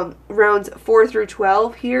for rounds 4 through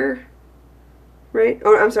 12 here, right?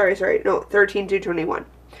 Oh, I'm sorry, no, 13 through 21.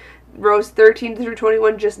 Rows 13 through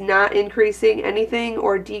 21, just not increasing anything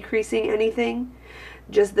or decreasing anything.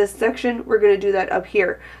 Just this section, we're going to do that up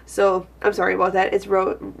here. So, I'm sorry about that. It's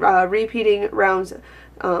repeating rounds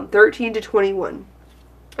 13 to 21.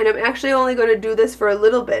 And I'm actually only going to do this for a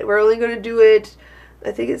little bit. We're only going to do it,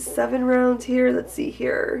 I think it's 7 rounds here. Let's see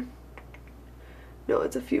here. No,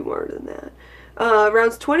 it's a few more than that.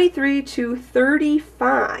 Rounds 23 to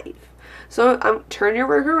 35. So, turn your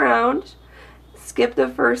work around. Skip the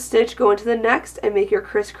first stitch, go into the next, and make your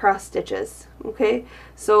crisscross stitches. Okay,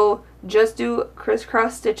 so just do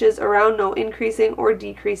crisscross stitches around, no increasing or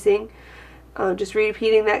decreasing. Just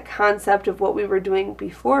repeating that concept of what we were doing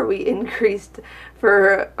before we increased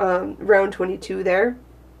for round 22 there.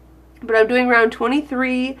 But I'm doing round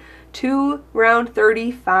 23 to round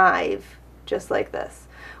 35, just like this.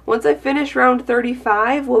 Once I finish round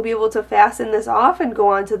 35, we'll be able to fasten this off and go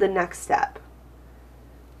on to the next step.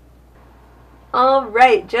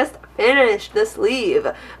 Alright, just finished the sleeve.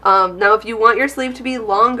 Now if you want your sleeve to be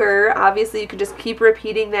longer, obviously you can just keep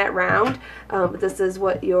repeating that round. This is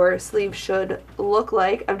what your sleeve should look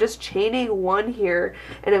like. I'm just chaining one here,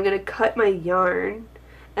 and I'm going to cut my yarn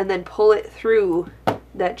and then pull it through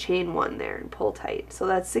that chain one there and pull tight. So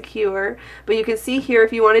that's secure. But you can see here,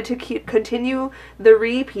 if you wanted to continue the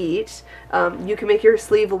repeat, you can make your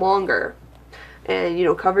sleeve longer. And, you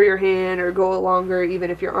know, cover your hand or go longer even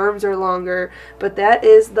if your arms are longer. But that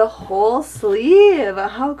is the whole sleeve.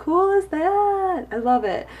 How cool is that? I love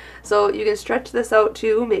it. So you can stretch this out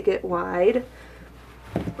too, make it wide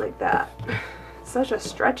like that. Such a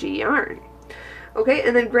stretchy yarn. Okay,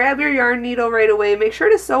 and then grab your yarn needle right away. Make sure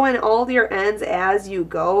to sew in all your ends as you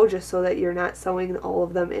go, just so that you're not sewing all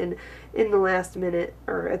of them in the last minute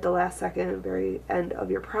or at the last second, very end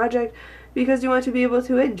of your project, because you want to be able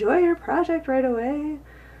to enjoy your project right away.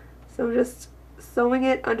 So I'm just sewing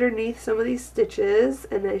it underneath some of these stitches,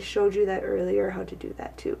 and I showed you that earlier how to do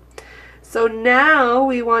that too. So now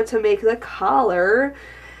we want to make the collar,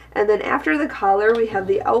 and then after the collar we have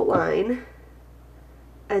the outline.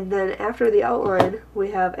 And then after the outline,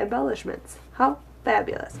 we have embellishments. How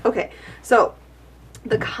fabulous. Okay, so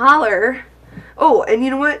the collar. Oh, and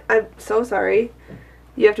you know what? I'm so sorry.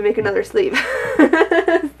 You have to make another sleeve.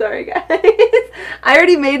 Sorry, guys. I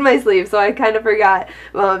already made my sleeve, so I kind of forgot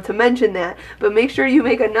to mention that. But make sure you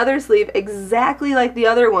make another sleeve exactly like the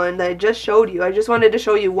other one that I just showed you. I just wanted to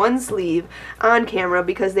show you one sleeve on camera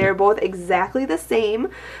because they're both exactly the same.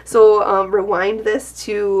 So rewind this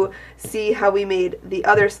to see how we made the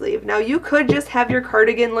other sleeve. Now you could just have your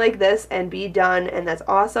cardigan like this and be done, and that's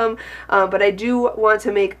awesome. But I do want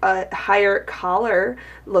to make a higher collar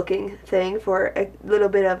looking thing for a little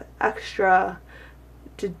bit of extra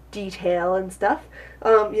detail and stuff.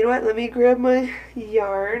 You know what, let me grab my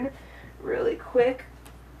yarn really quick.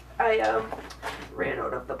 I ran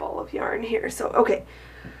out of the ball of yarn here, so okay.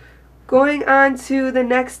 Going on to the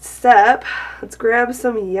next step, let's grab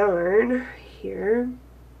some yarn here,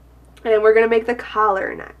 and we're going to make the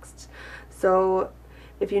collar next. So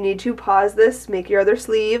if you need to, pause this, make your other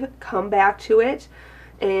sleeve, come back to it,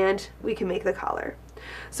 and we can make the collar.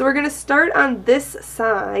 So we're going to start on this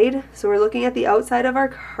side. So we're looking at the outside of our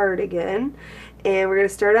cardigan, and we're going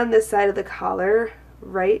to start on this side of the collar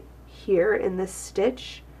right here in this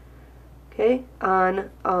stitch. Okay, on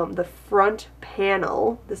the front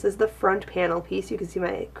panel. This is the front panel piece. You can see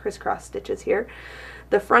my crisscross stitches here.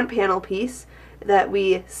 The front panel piece that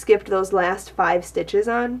we skipped those last 5 stitches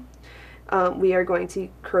on, we are going to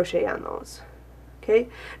crochet on those. Okay,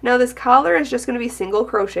 now this collar is just going to be single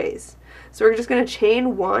crochets. So we're just going to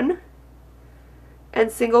chain 1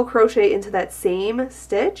 and single crochet into that same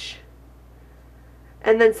stitch,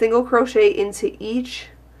 and then single crochet into each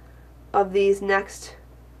of these next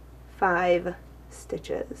 5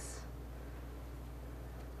 stitches,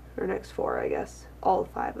 or next 4, I guess, all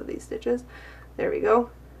 5 of these stitches. There we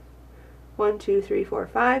go. 1, 2, 3, 4,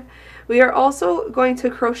 5. We are also going to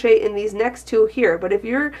crochet in these next 2 here, but if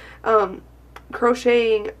you're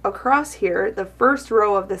crocheting across here, the first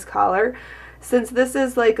row of this collar, since this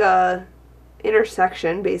is like a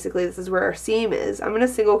intersection, basically this is where our seam is, I'm going to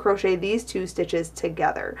single crochet these 2 stitches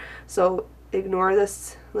together. So ignore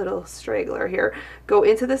this little straggler here. Go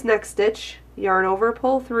into this next stitch, yarn over,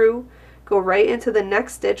 pull through, go right into the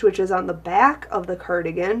next stitch, which is on the back of the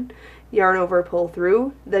cardigan, yarn over, pull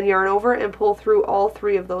through, then yarn over and pull through all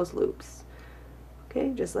 3 of those loops.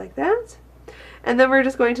 Okay, just like that. And then we're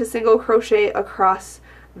just going to single crochet across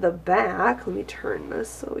the back. Let me turn this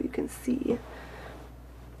so you can see.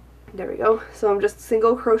 There we go. So I'm just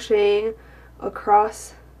single crocheting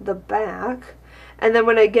across the back. And then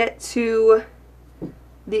when I get to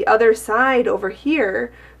the other side over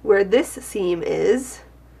here, where this seam is,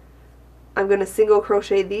 I'm going to single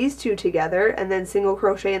crochet these 2 together and then single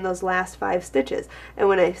crochet in those last 5 stitches. And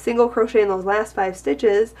when I single crochet in those last 5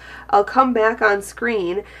 stitches, I'll come back on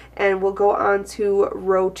screen and we'll go on to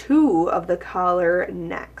row 2 of the collar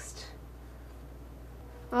next.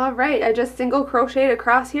 Alright, I just single crocheted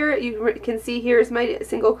across here. You can see here's my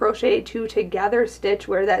single crochet 2 together stitch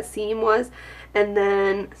where that seam was, and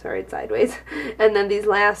then, sorry, it's sideways, and then these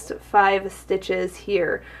last 5 stitches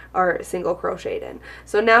here are single crocheted in.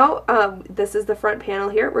 So now this is the front panel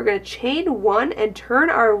here. We're going to chain 1 and turn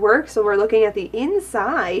our work so we're looking at the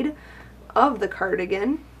inside of the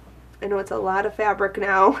cardigan. I know it's a lot of fabric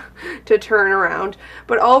now to turn around,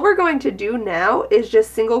 but all we're going to do now is just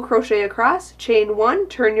single crochet across, chain 1,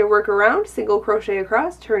 turn your work around, single crochet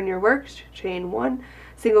across, turn your work, chain 1,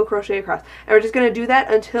 single crochet across. And we're just going to do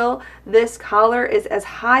that until this collar is as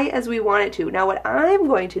high as we want it to. Now what I'm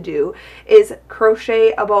going to do is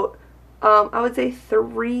crochet about I would say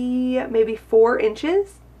 3, maybe 4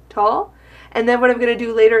 inches tall. And then what I'm going to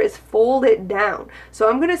do later is fold it down. So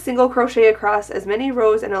I'm going to single crochet across as many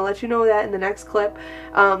rows, and I'll let you know that in the next clip.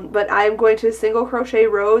 But I'm going to single crochet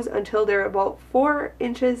rows until they're about 4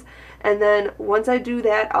 inches. And then once I do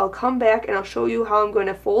that, I'll come back and I'll show you how I'm going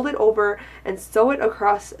to fold it over and sew it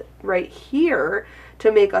across right here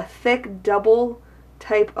to make a thick double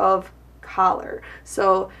type of collar.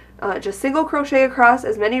 So just single crochet across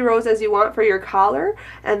as many rows as you want for your collar,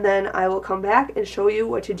 and then I will come back and show you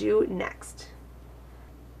what to do next.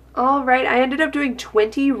 Alright, I ended up doing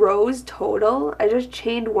 20 rows total. I just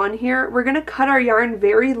chained 1 here. We're going to cut our yarn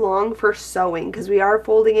very long for sewing because we are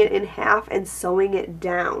folding it in half and sewing it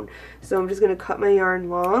down. So I'm just going to cut my yarn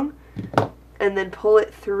long and then pull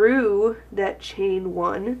it through that chain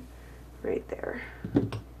 1 right there.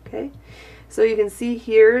 Okay, so you can see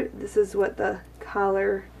here, this is what the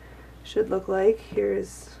collar should look like.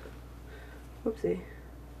 Here's, whoopsie,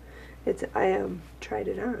 I tried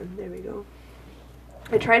it on, there we go.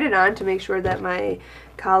 I tried it on to make sure that my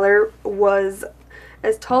collar was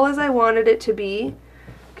as tall as I wanted it to be.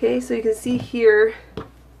 Okay, so you can see here,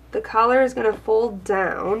 the collar is going to fold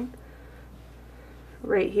down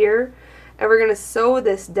right here, and we're going to sew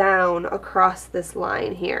this down across this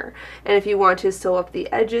line here. And if you want to sew up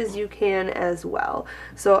the edges, you can as well.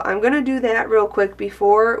 So I'm going to do that real quick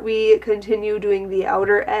before we continue doing the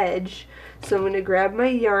outer edge. So I'm going to grab my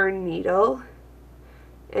yarn needle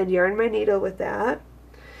and yarn my needle with that.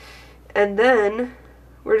 And then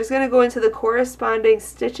we're just going to go into the corresponding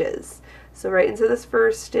stitches. So right into this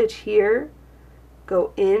first stitch here,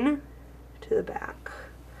 go in to the back.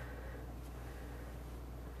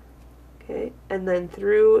 Okay, and then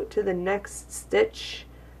through to the next stitch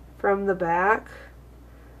from the back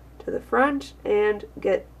to the front, and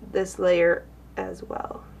get this layer as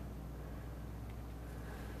well.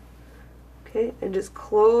 Okay, and just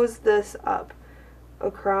close this up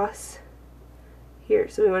across here.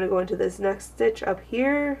 So we want to go into this next stitch up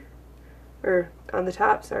here, or on the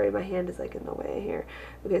top, sorry, my hand is like in the way here.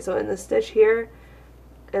 Okay, so in the stitch here,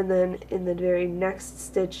 and then in the very next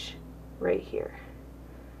stitch right here.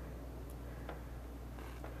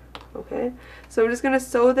 Okay, so I'm just going to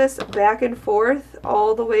sew this back and forth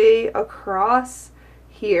all the way across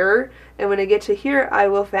here, and when I get to here I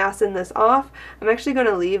will fasten this off. I'm actually going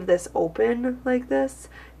to leave this open like this,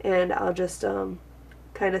 and I'll just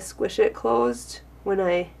kind of squish it closed when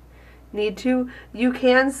I need to. You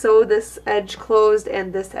can sew this edge closed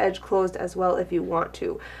and this edge closed as well if you want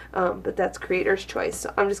to, but that's creator's choice.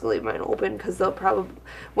 So I'm just going to leave mine open because they'll probably,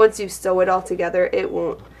 once you sew it all together, it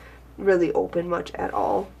won't really open much at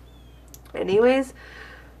all. Anyways,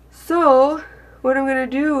 so what I'm going to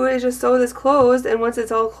do is just sew this closed, and once it's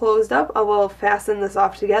all closed up, I will fasten this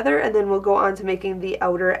off together, and then we'll go on to making the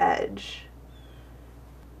outer edge.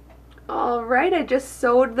 Alright, I just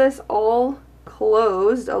sewed this all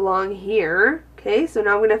closed along here. Okay, so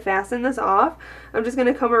now I'm going to fasten this off. I'm just going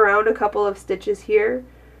to come around a couple of stitches here.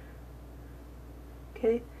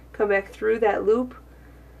 Okay, come back through that loop,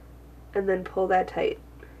 and then pull that tight.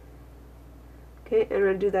 Okay, and I'm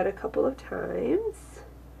going to do that a couple of times.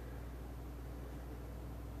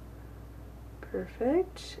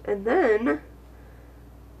 Perfect. And then,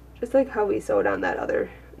 just like how we sewed on that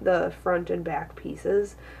the front and back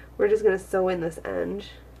pieces, we're just going to sew in this end,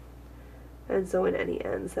 and sew in any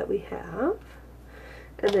ends that we have,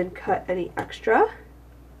 and then cut any extra.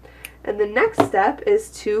 And the next step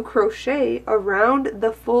is to crochet around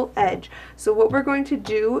the full edge. So what we're going to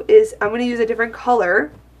do is, I'm going to use a different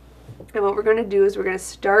color. And what we're going to do is we're going to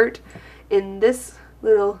start in this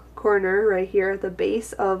little corner right here at the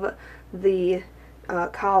base of the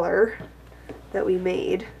collar that we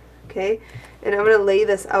made. Okay, and I'm going to lay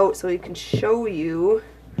this out so we can show you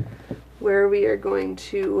where we are going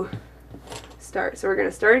to start. So we're going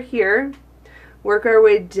to start here, work our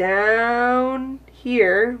way down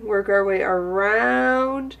here, work our way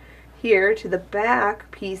around here to the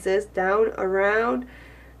back pieces, down around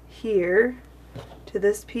here to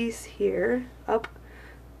this piece here, up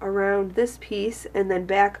around this piece, and then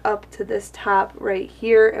back up to this top right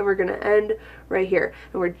here, and we're going to end right here,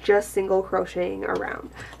 and we're just single crocheting around.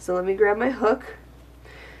 So let me grab my hook,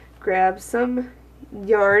 grab some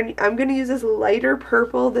yarn. I'm going to use this lighter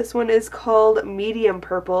purple. This one is called medium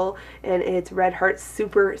purple, and it's Red Heart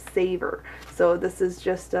Super Saver. So this is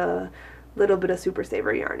just a little bit of Super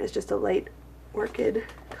Saver yarn. It's just a light orchid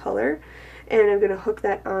color, and I'm going to hook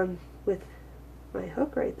that on with my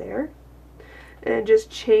hook right there, and just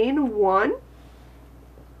chain 1,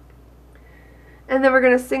 and then we're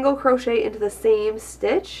going to single crochet into the same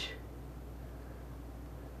stitch,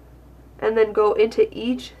 and then go into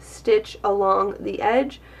each stitch along the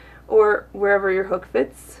edge or wherever your hook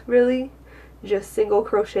fits, really. Just single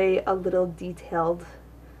crochet a little detailed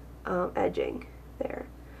edging there.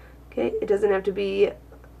 Okay, it doesn't have to be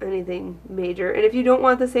anything major, and if you don't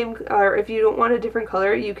want the same, or if you don't want a different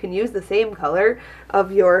color, you can use the same color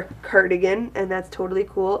of your cardigan, and that's totally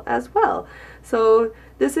cool as well. So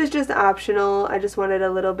this is just optional. I just wanted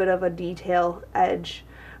a little bit of a detail edge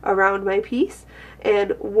around my piece,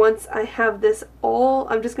 and once I have this all,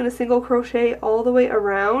 I'm just going to single crochet all the way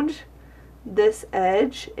around this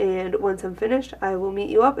edge, and once I'm finished I will meet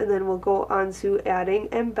you up, and then we'll go on to adding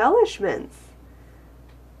embellishments.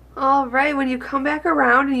 Alright, when you come back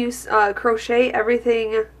around and you crochet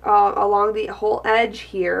everything along the whole edge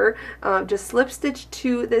here, just slip stitch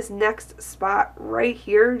to this next spot right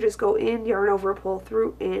here. Just go in, yarn over, pull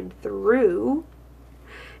through and through,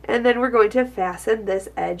 and then we're going to fasten this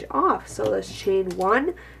edge off. So let's chain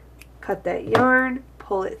one, cut that yarn,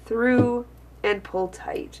 pull it through, and pull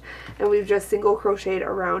tight. And we've just single crocheted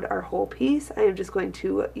around our whole piece. I am just going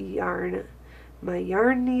to yarn my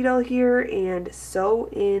yarn needle here and sew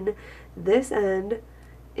in this end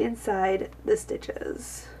inside the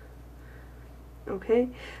stitches. Okay,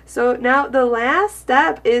 so now the last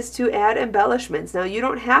step is to add embellishments. Now you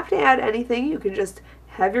don't have to add anything, you can just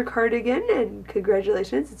have your cardigan and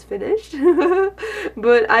congratulations, it's finished.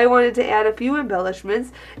 But I wanted to add a few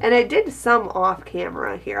embellishments, and I did some off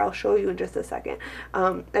camera here. I'll show you in just a second.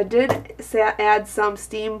 I did add some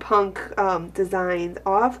steampunk designs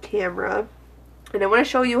off camera, and I want to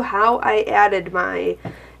show you how I added my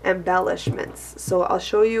embellishments. So I'll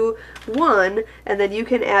show you one, and then you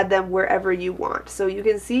can add them wherever you want. So you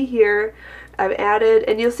can see here I've added,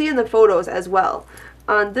 and you'll see in the photos as well,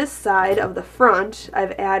 on this side of the front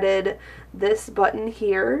I've added this button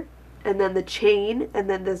here, and then the chain, and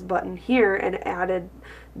then this button here, and added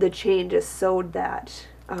the chain, just sewed that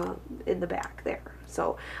in the back there.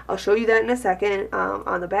 So I'll show you that in a second.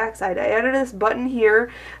 On the back side I added this button here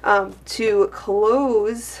to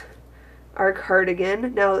close our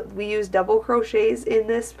cardigan. Now we use double crochets in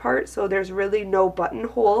this part, so there's really no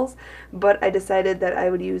buttonholes, but I decided that I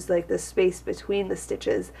would use like the space between the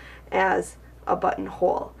stitches as a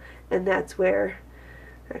buttonhole, and that's where,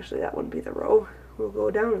 actually that wouldn't be the row, we'll go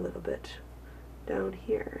down a little bit down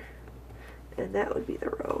here, and that would be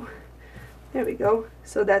the row. There we go.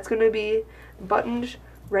 So that's going to be buttoned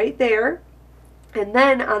right there. And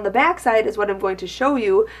then on the back side is what I'm going to show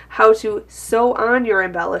you how to sew on your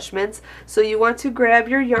embellishments. So you want to grab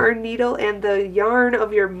your yarn needle and the yarn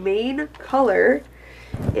of your main color,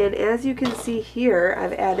 and as you can see here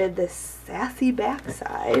I've added this sassy back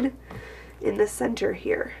side in the center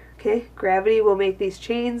here. Okay, gravity will make these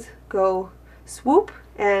chains go swoop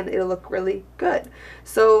and it'll look really good.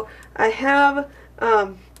 So I have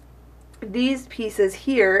these pieces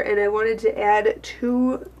here, and I wanted to add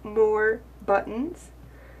 2 more buttons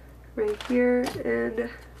right here and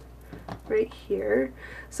right here.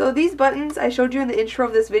 So these buttons I showed you in the intro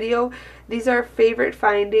of this video, these are favorite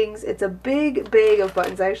findings. It's a big bag of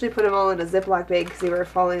buttons. I actually put them all in a Ziploc bag because they were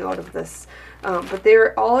falling out of this. But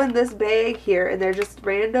they're all in this bag here, and they're just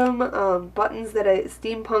random buttons that I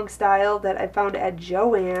steampunk style that I found at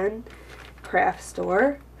Joann craft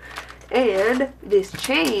store. And this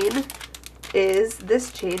chain is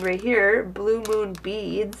this chain right here, Blue Moon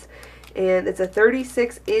Beads, and it's a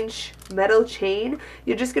 36-inch metal chain.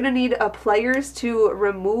 You're just going to need pliers to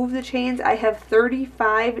remove the chains. I have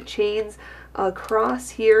 35 chains across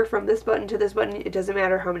here from this button to this button. It doesn't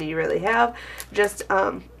matter how many you really have, just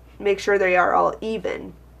make sure they are all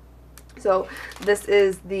even. So this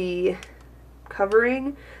is the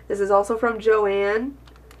covering. This is also from Joann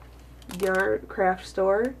Yarn Craft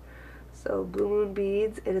Store. So Blue Moon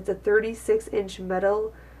Beads, and it's a 36-inch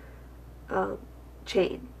metal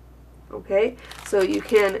chain. Okay, so you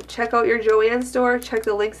can check out your Joann store, check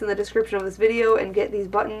the links in the description of this video, and get these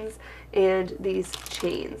buttons and these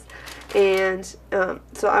chains. And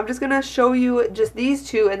so I'm just going to show you just these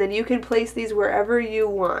two, and then you can place these wherever you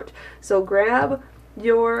want. So grab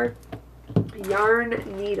your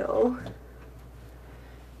yarn needle,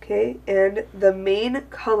 okay, and the main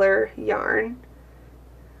color yarn.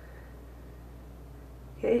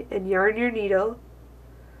 Okay, and yarn your needle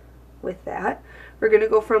with that. We're going to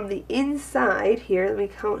go from the inside here. Let me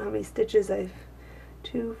count how many stitches I've,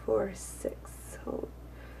 2, 4, 6. So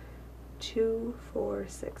 2, 4,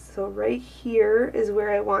 6. So right here is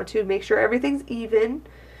where I want to make sure everything's even.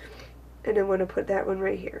 And I want to put that one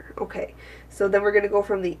right here. Okay, so then we're going to go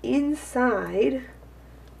from the inside.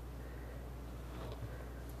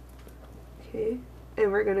 Okay,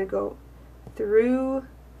 and we're going to go through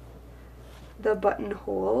the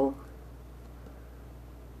buttonhole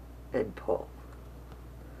and pull.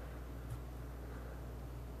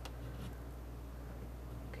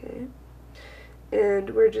 Okay, and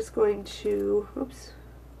we're just going to, oops,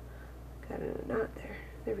 got a knot there.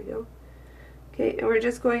 There we go. Okay, and we're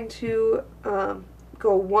just going to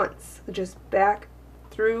go once, just back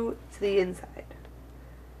through to the inside.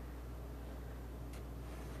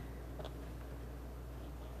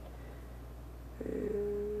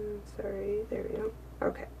 Sorry, there we go.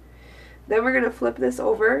 Okay. Then we're going to flip this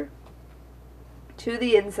over to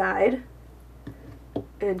the inside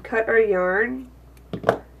and cut our yarn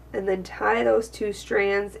and then tie those two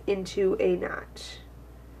strands into a knot.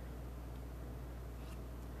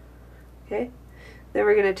 Okay. Then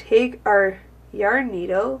we're going to take our yarn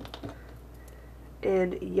needle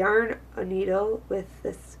and yarn a needle with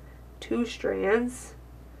this two strands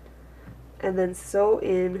and then sew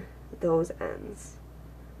in those ends.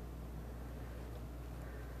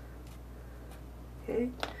 Okay,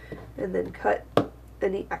 and then cut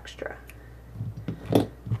any extra.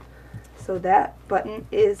 So that button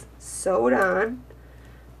is sewed on.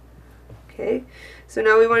 Okay, so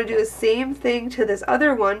now we want to do the same thing to this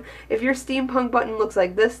other one. If your steampunk button looks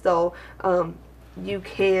like this though, you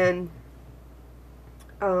can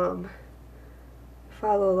follow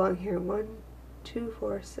along here. 1, 2,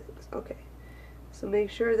 4, 6. Okay, so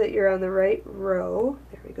make sure that you're on the right row.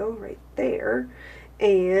 There we go, right there.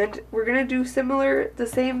 And we're going to do the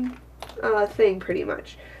same thing pretty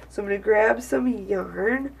much. So I'm going to grab some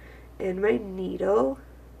yarn and my needle,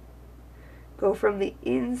 go from the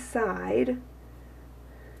inside.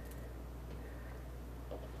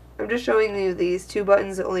 I'm just showing you these two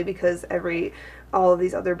buttons only because all of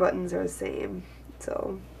these other buttons are the same.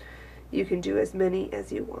 So you can do as many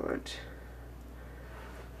as you want.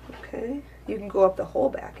 Okay, you can go up the whole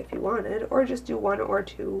back if you wanted, or just do 1 or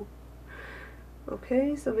 2.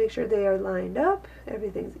 Okay, so make sure they are lined up,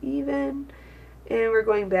 everything's even, and we're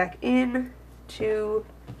going back in to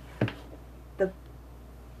the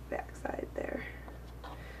back side there.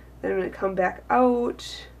 Then I'm going to come back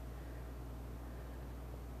out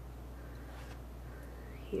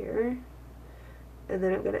here, and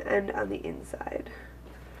then I'm going to end on the inside.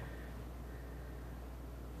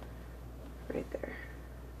 Right there.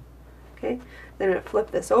 Okay, then I'm going to flip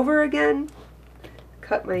this over again,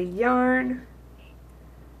 cut my yarn.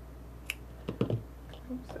 Oops,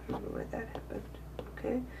 I don't know why that happened.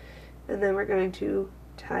 Okay, and then we're going to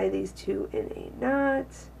tie these two in a knot,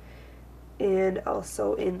 and I'll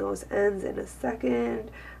sew in those ends in a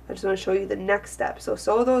second. I just want to show you the next step. So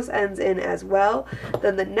sew those ends in as well.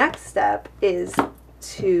 Then the next step is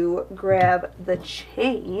to grab the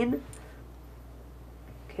chain.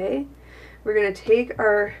 Okay, we're going to take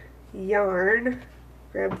our yarn,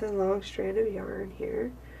 grab the long strand of yarn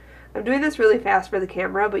here. I'm doing this really fast for the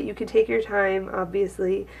camera, but you can take your time,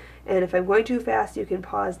 obviously, and if I'm going too fast, you can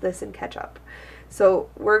pause this and catch up. So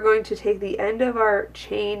we're going to take the end of our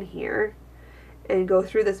chain here and go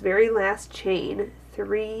through this very last chain,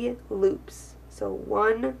 3 loops. So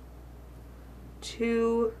 1,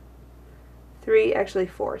 2, 3, actually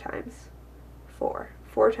 4 times.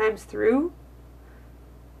 4 times through.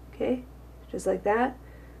 Okay, just like that.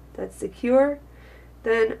 That's secure.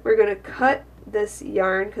 Then we're going to cut this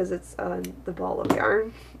yarn because it's on the ball of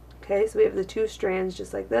yarn. Okay, so we have the 2 strands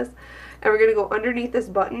just like this, and we're going to go underneath this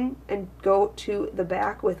button and go to the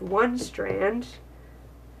back with 1 strand.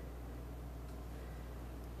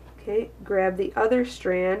 Okay, grab the other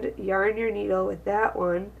strand, yarn your needle with that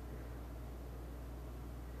one,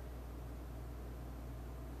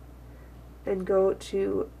 and go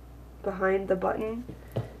to behind the button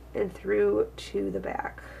and through to the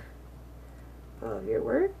back of your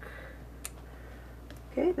work.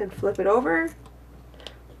 Okay, then flip it over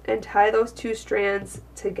and tie those 2 strands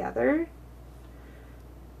together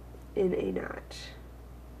in a knot.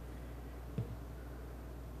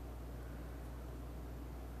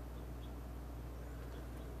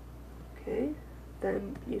 Okay,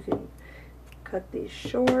 then you can cut these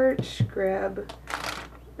short, grab,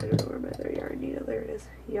 I don't know where my other yarn needle, there it is,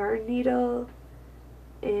 yarn needle,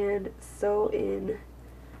 and sew in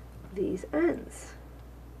these ends.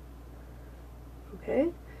 Okay,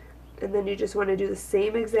 and then you just want to do the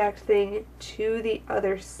same exact thing to the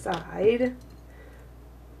other side.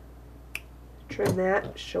 Trim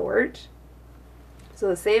that short. So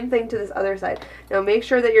the same thing to this other side. Now make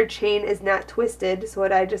sure that your chain is not twisted. So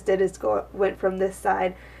what I just did is went from this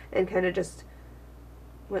side and kind of just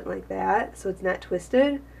went like that, so it's not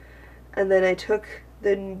twisted. And then I took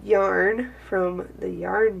the yarn from the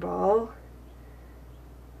yarn ball.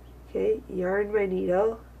 Okay, yarn my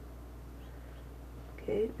needle.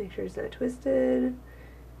 Okay, make sure it's not twisted,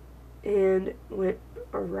 and went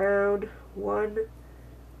around 1,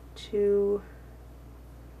 2,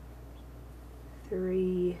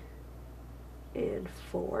 3, and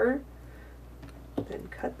 4. Then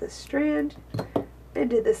cut the strand and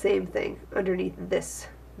did the same thing underneath this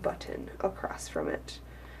button across from it.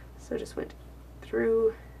 So just went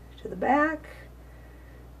through to the back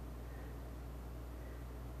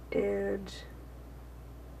and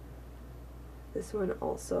this one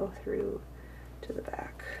also through to the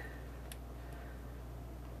back.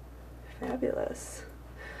 Fabulous.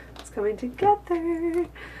 It's coming together.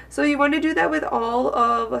 So you want to do that with all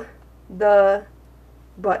of the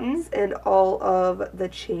buttons and all of the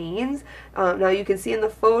chains. Now you can see in the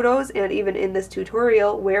photos and even in this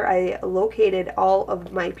tutorial where I located all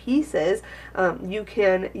of my pieces. You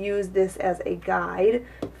can use this as a guide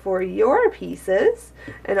for your pieces,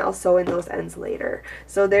 and I'll sew in those ends later.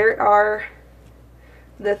 So there are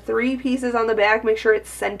the 3 pieces on the back. Make sure it's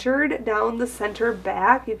centered down the center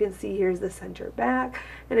back. You can see here's the center back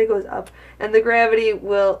and it goes up, and the gravity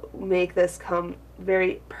will make this come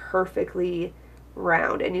very perfectly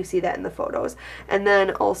round, and you see that in the photos. And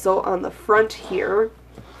then also on the front here,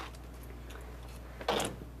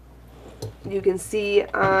 you can see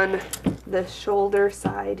on the shoulder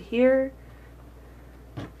side here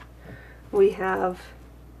we have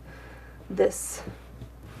this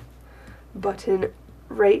button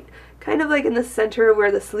right kind of like in the center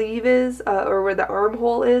where the sleeve is, or where the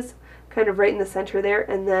armhole is, kind of right in the center there,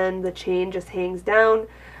 and then the chain just hangs down.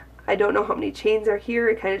 I don't know how many chains are here.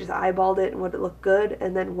 I kind of just eyeballed it and would it look good,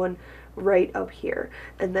 and then one right up here.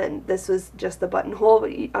 And then this was just the buttonhole,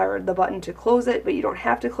 or the button to close it, but you don't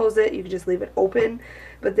have to close it. You can just leave it open.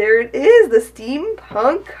 But there it is. The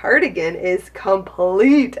steampunk cardigan is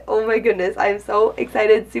complete. Oh my goodness. I'm so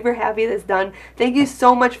excited, super happy that's done. Thank you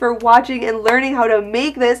so much for watching and learning how to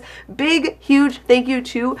make this. Big, huge thank you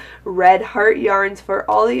to Red Heart Yarns for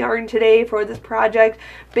all the yarn today for this project.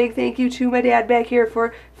 Big thank you to my dad back here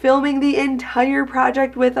for filming the entire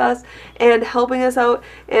project with us and helping us out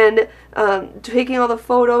and taking all the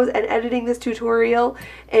photos and editing this tutorial.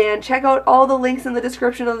 And check out all the links in the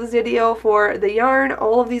description of this video for the yarn,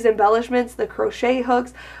 all of these embellishments, the crochet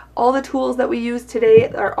hooks, all the tools that we used today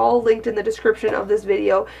are all linked in the description of this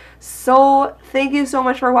video. So thank you so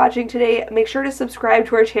much for watching today. Make sure to subscribe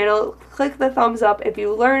to our channel. Click the thumbs up if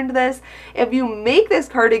you learned this. If you make this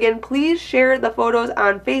cardigan, please share the photos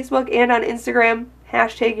on Facebook and on Instagram.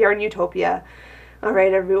 #YARNutopia.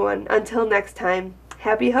 Alright everyone, until next time,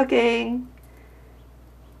 happy hooking!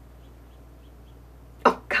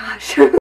 Oh gosh.